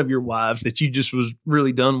was one of your wives that you just was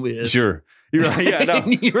really done with? Sure. You're like, yeah, no.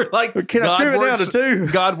 And you were like, can I trim it down to 2?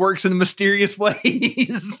 God works in mysterious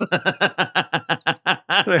ways.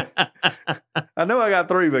 I know I got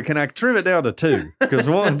 3, but can I trim it down to 2? Because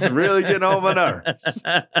one's really getting on my nerves.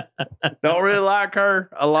 Don't really like her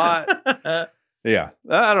a lot. Yeah.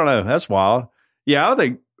 I don't know. That's wild. Yeah, I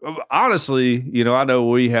think, honestly, I know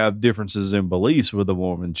we have differences in beliefs with the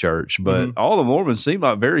Mormon church, but all the Mormons seem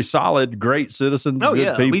like very solid, great citizens,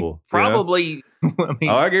 good people. We probably...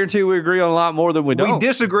 I guarantee we agree on a lot more than we don't. We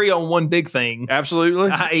disagree on one big thing. Absolutely.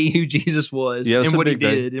 I.e. who Jesus was and what he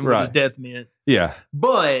did and what his death meant. Yeah.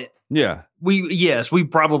 But yeah, we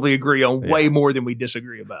probably agree on way more than we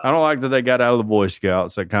disagree about. I don't like that they got out of the Boy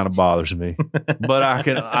Scouts. That kind of bothers me. But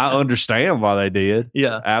I understand why they did.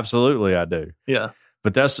 Yeah. Absolutely I do. Yeah.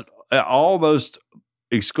 But that's almost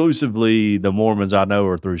exclusively the Mormons I know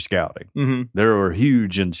are through scouting. Mm-hmm. They were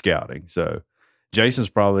huge in scouting. So Jason's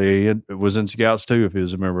probably was in scouts too if he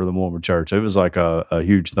was a member of the Mormon church. It was like a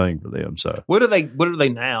huge thing for them. So what are they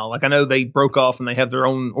now? Like I know they broke off and they have their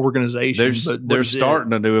own organization. They're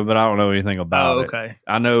starting to do it, but I don't know anything about it. Okay.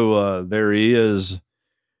 I know there's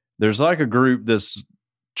like a group that's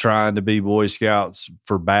trying to be Boy Scouts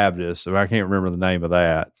for Baptists. And I can't remember the name of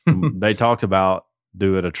that. They talked about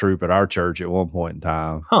doing a troop at our church at one point in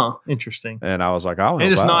time. Huh. Interesting. And I was like, oh, and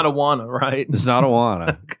it's not Awana, right? It's not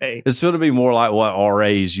Awana. Okay. It's going to be more like what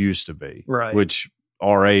RAs used to be. Right. Which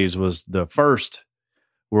RAs was the first,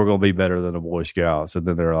 we're going to be better than the Boy Scouts. And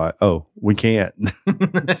then they're like, oh, we can't.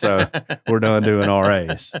 So we're done doing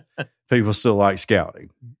RAs. People still like scouting.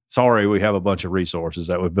 Sorry, we have a bunch of resources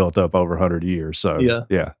that we've built up over 100 years. So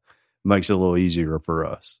yeah, makes it a little easier for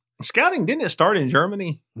us. Scouting, didn't it start in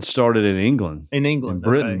Germany? It started in England. In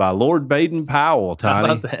Britain, by Lord Baden-Powell, Tiny.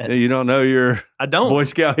 How about that? You don't know your Boy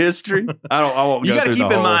Scout history? I won't you go through the whole. You got to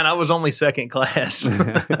keep in mind, I was only second class. And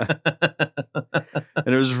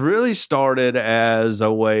it was really started as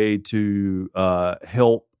a way to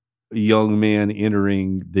help young men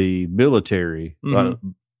entering the military,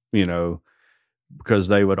 because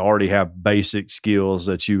they would already have basic skills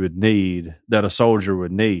that you would need, that a soldier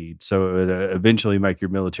would need. So it would eventually make your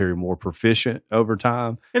military more proficient over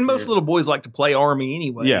time. And most little boys like to play Army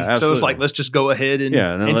anyway. Yeah, absolutely. So it's like, let's just go ahead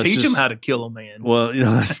and teach them how to kill a man. Well,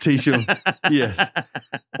 let's teach them,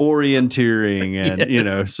 orienteering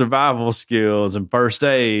and, survival skills and first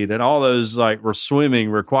aid and all those like swimming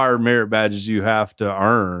required merit badges you have to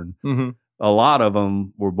earn. Mm-hmm. A lot of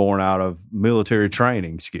them were born out of military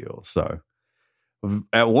training skills. So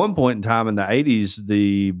at one point in time in the 80s,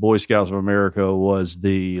 the Boy Scouts of America was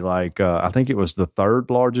I think it was the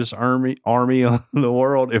 3rd largest army in the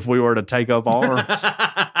world if we were to take up arms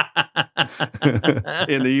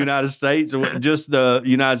in the United States, just the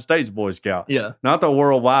United States Boy Scout. Yeah. Not the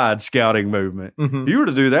worldwide scouting movement. Mm-hmm. If you were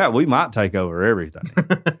to do that, we might take over everything.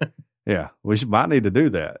 Yeah, we might need to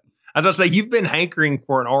do that. I was going to say, you've been hankering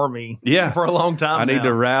for an army for a long time. I need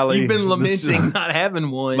to rally. You've been lamenting not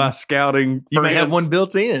having one. My scouting You may friends. have one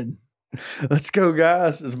built in. Let's go,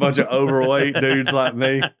 guys. It's a bunch of overweight dudes like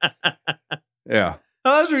me. Yeah.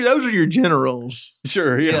 Oh, those are your generals.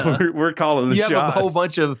 Sure. Yeah. We're calling the shots. You have a whole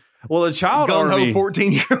bunch of Well, a child army,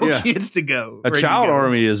 14-year-old kids to go. A child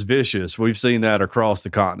army is vicious. We've seen that across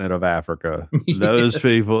the continent of Africa. Those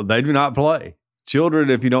people, they do not play.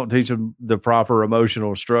 Children, if you don't teach them the proper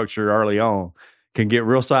emotional structure early on, can get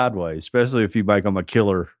real sideways, especially if you make them a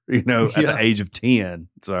killer, at the age of 10.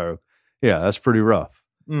 So, yeah, that's pretty rough.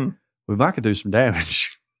 We might could do some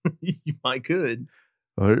damage. You might could.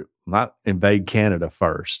 We might invade Canada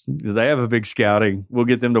first. They have a big scouting. We'll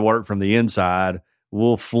get them to work from the inside.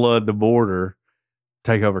 We'll flood the border,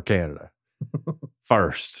 take over Canada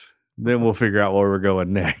first. Then we'll figure out where we're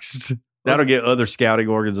going next. That'll get other scouting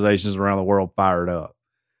organizations around the world fired up.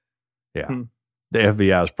 Yeah. The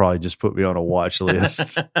FBI's probably just put me on a watch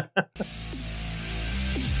list.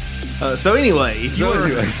 So anyway, if you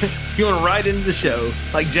want to write into the show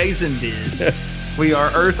like Jason did, we are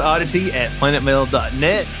Oddity at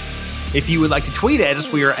planetmail.net. If you would like to tweet at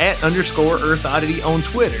us, we are at _Earth Oddity on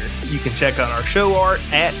Twitter. You can check out our show art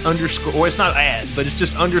at _, it's not at, but it's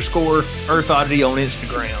just _Earth Oddity on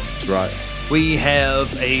Instagram. That's right. We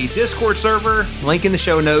have a Discord server, link in the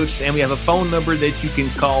show notes, and we have a phone number that you can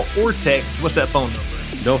call or text. What's that phone number?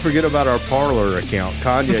 Don't forget about our Parler account.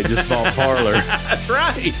 Kanye just bought Parler. That's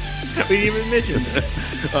right. We didn't even mention that.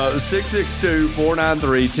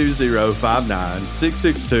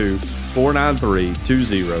 662-493-2059.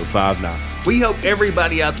 662-493-2059. We hope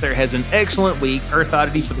everybody out there has an excellent week. Earth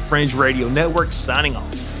Oddity for the Fringe Radio Network signing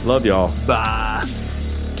off. Love y'all. Bye.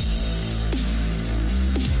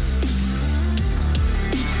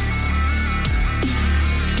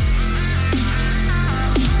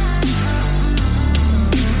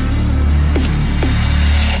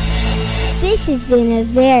 This has been a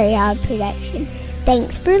very odd production.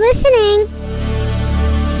 Thanks for listening.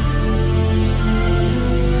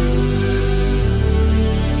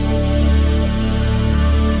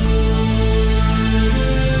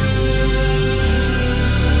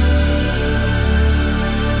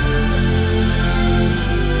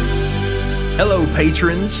 Hello,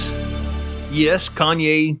 patrons. Yes,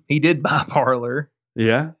 Kanye, he did buy Parler.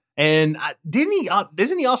 Yeah. And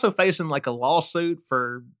isn't he also facing like a lawsuit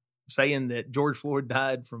for saying that George Floyd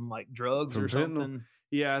died from like drugs or something?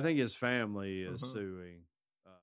 Yeah, I think his family is suing.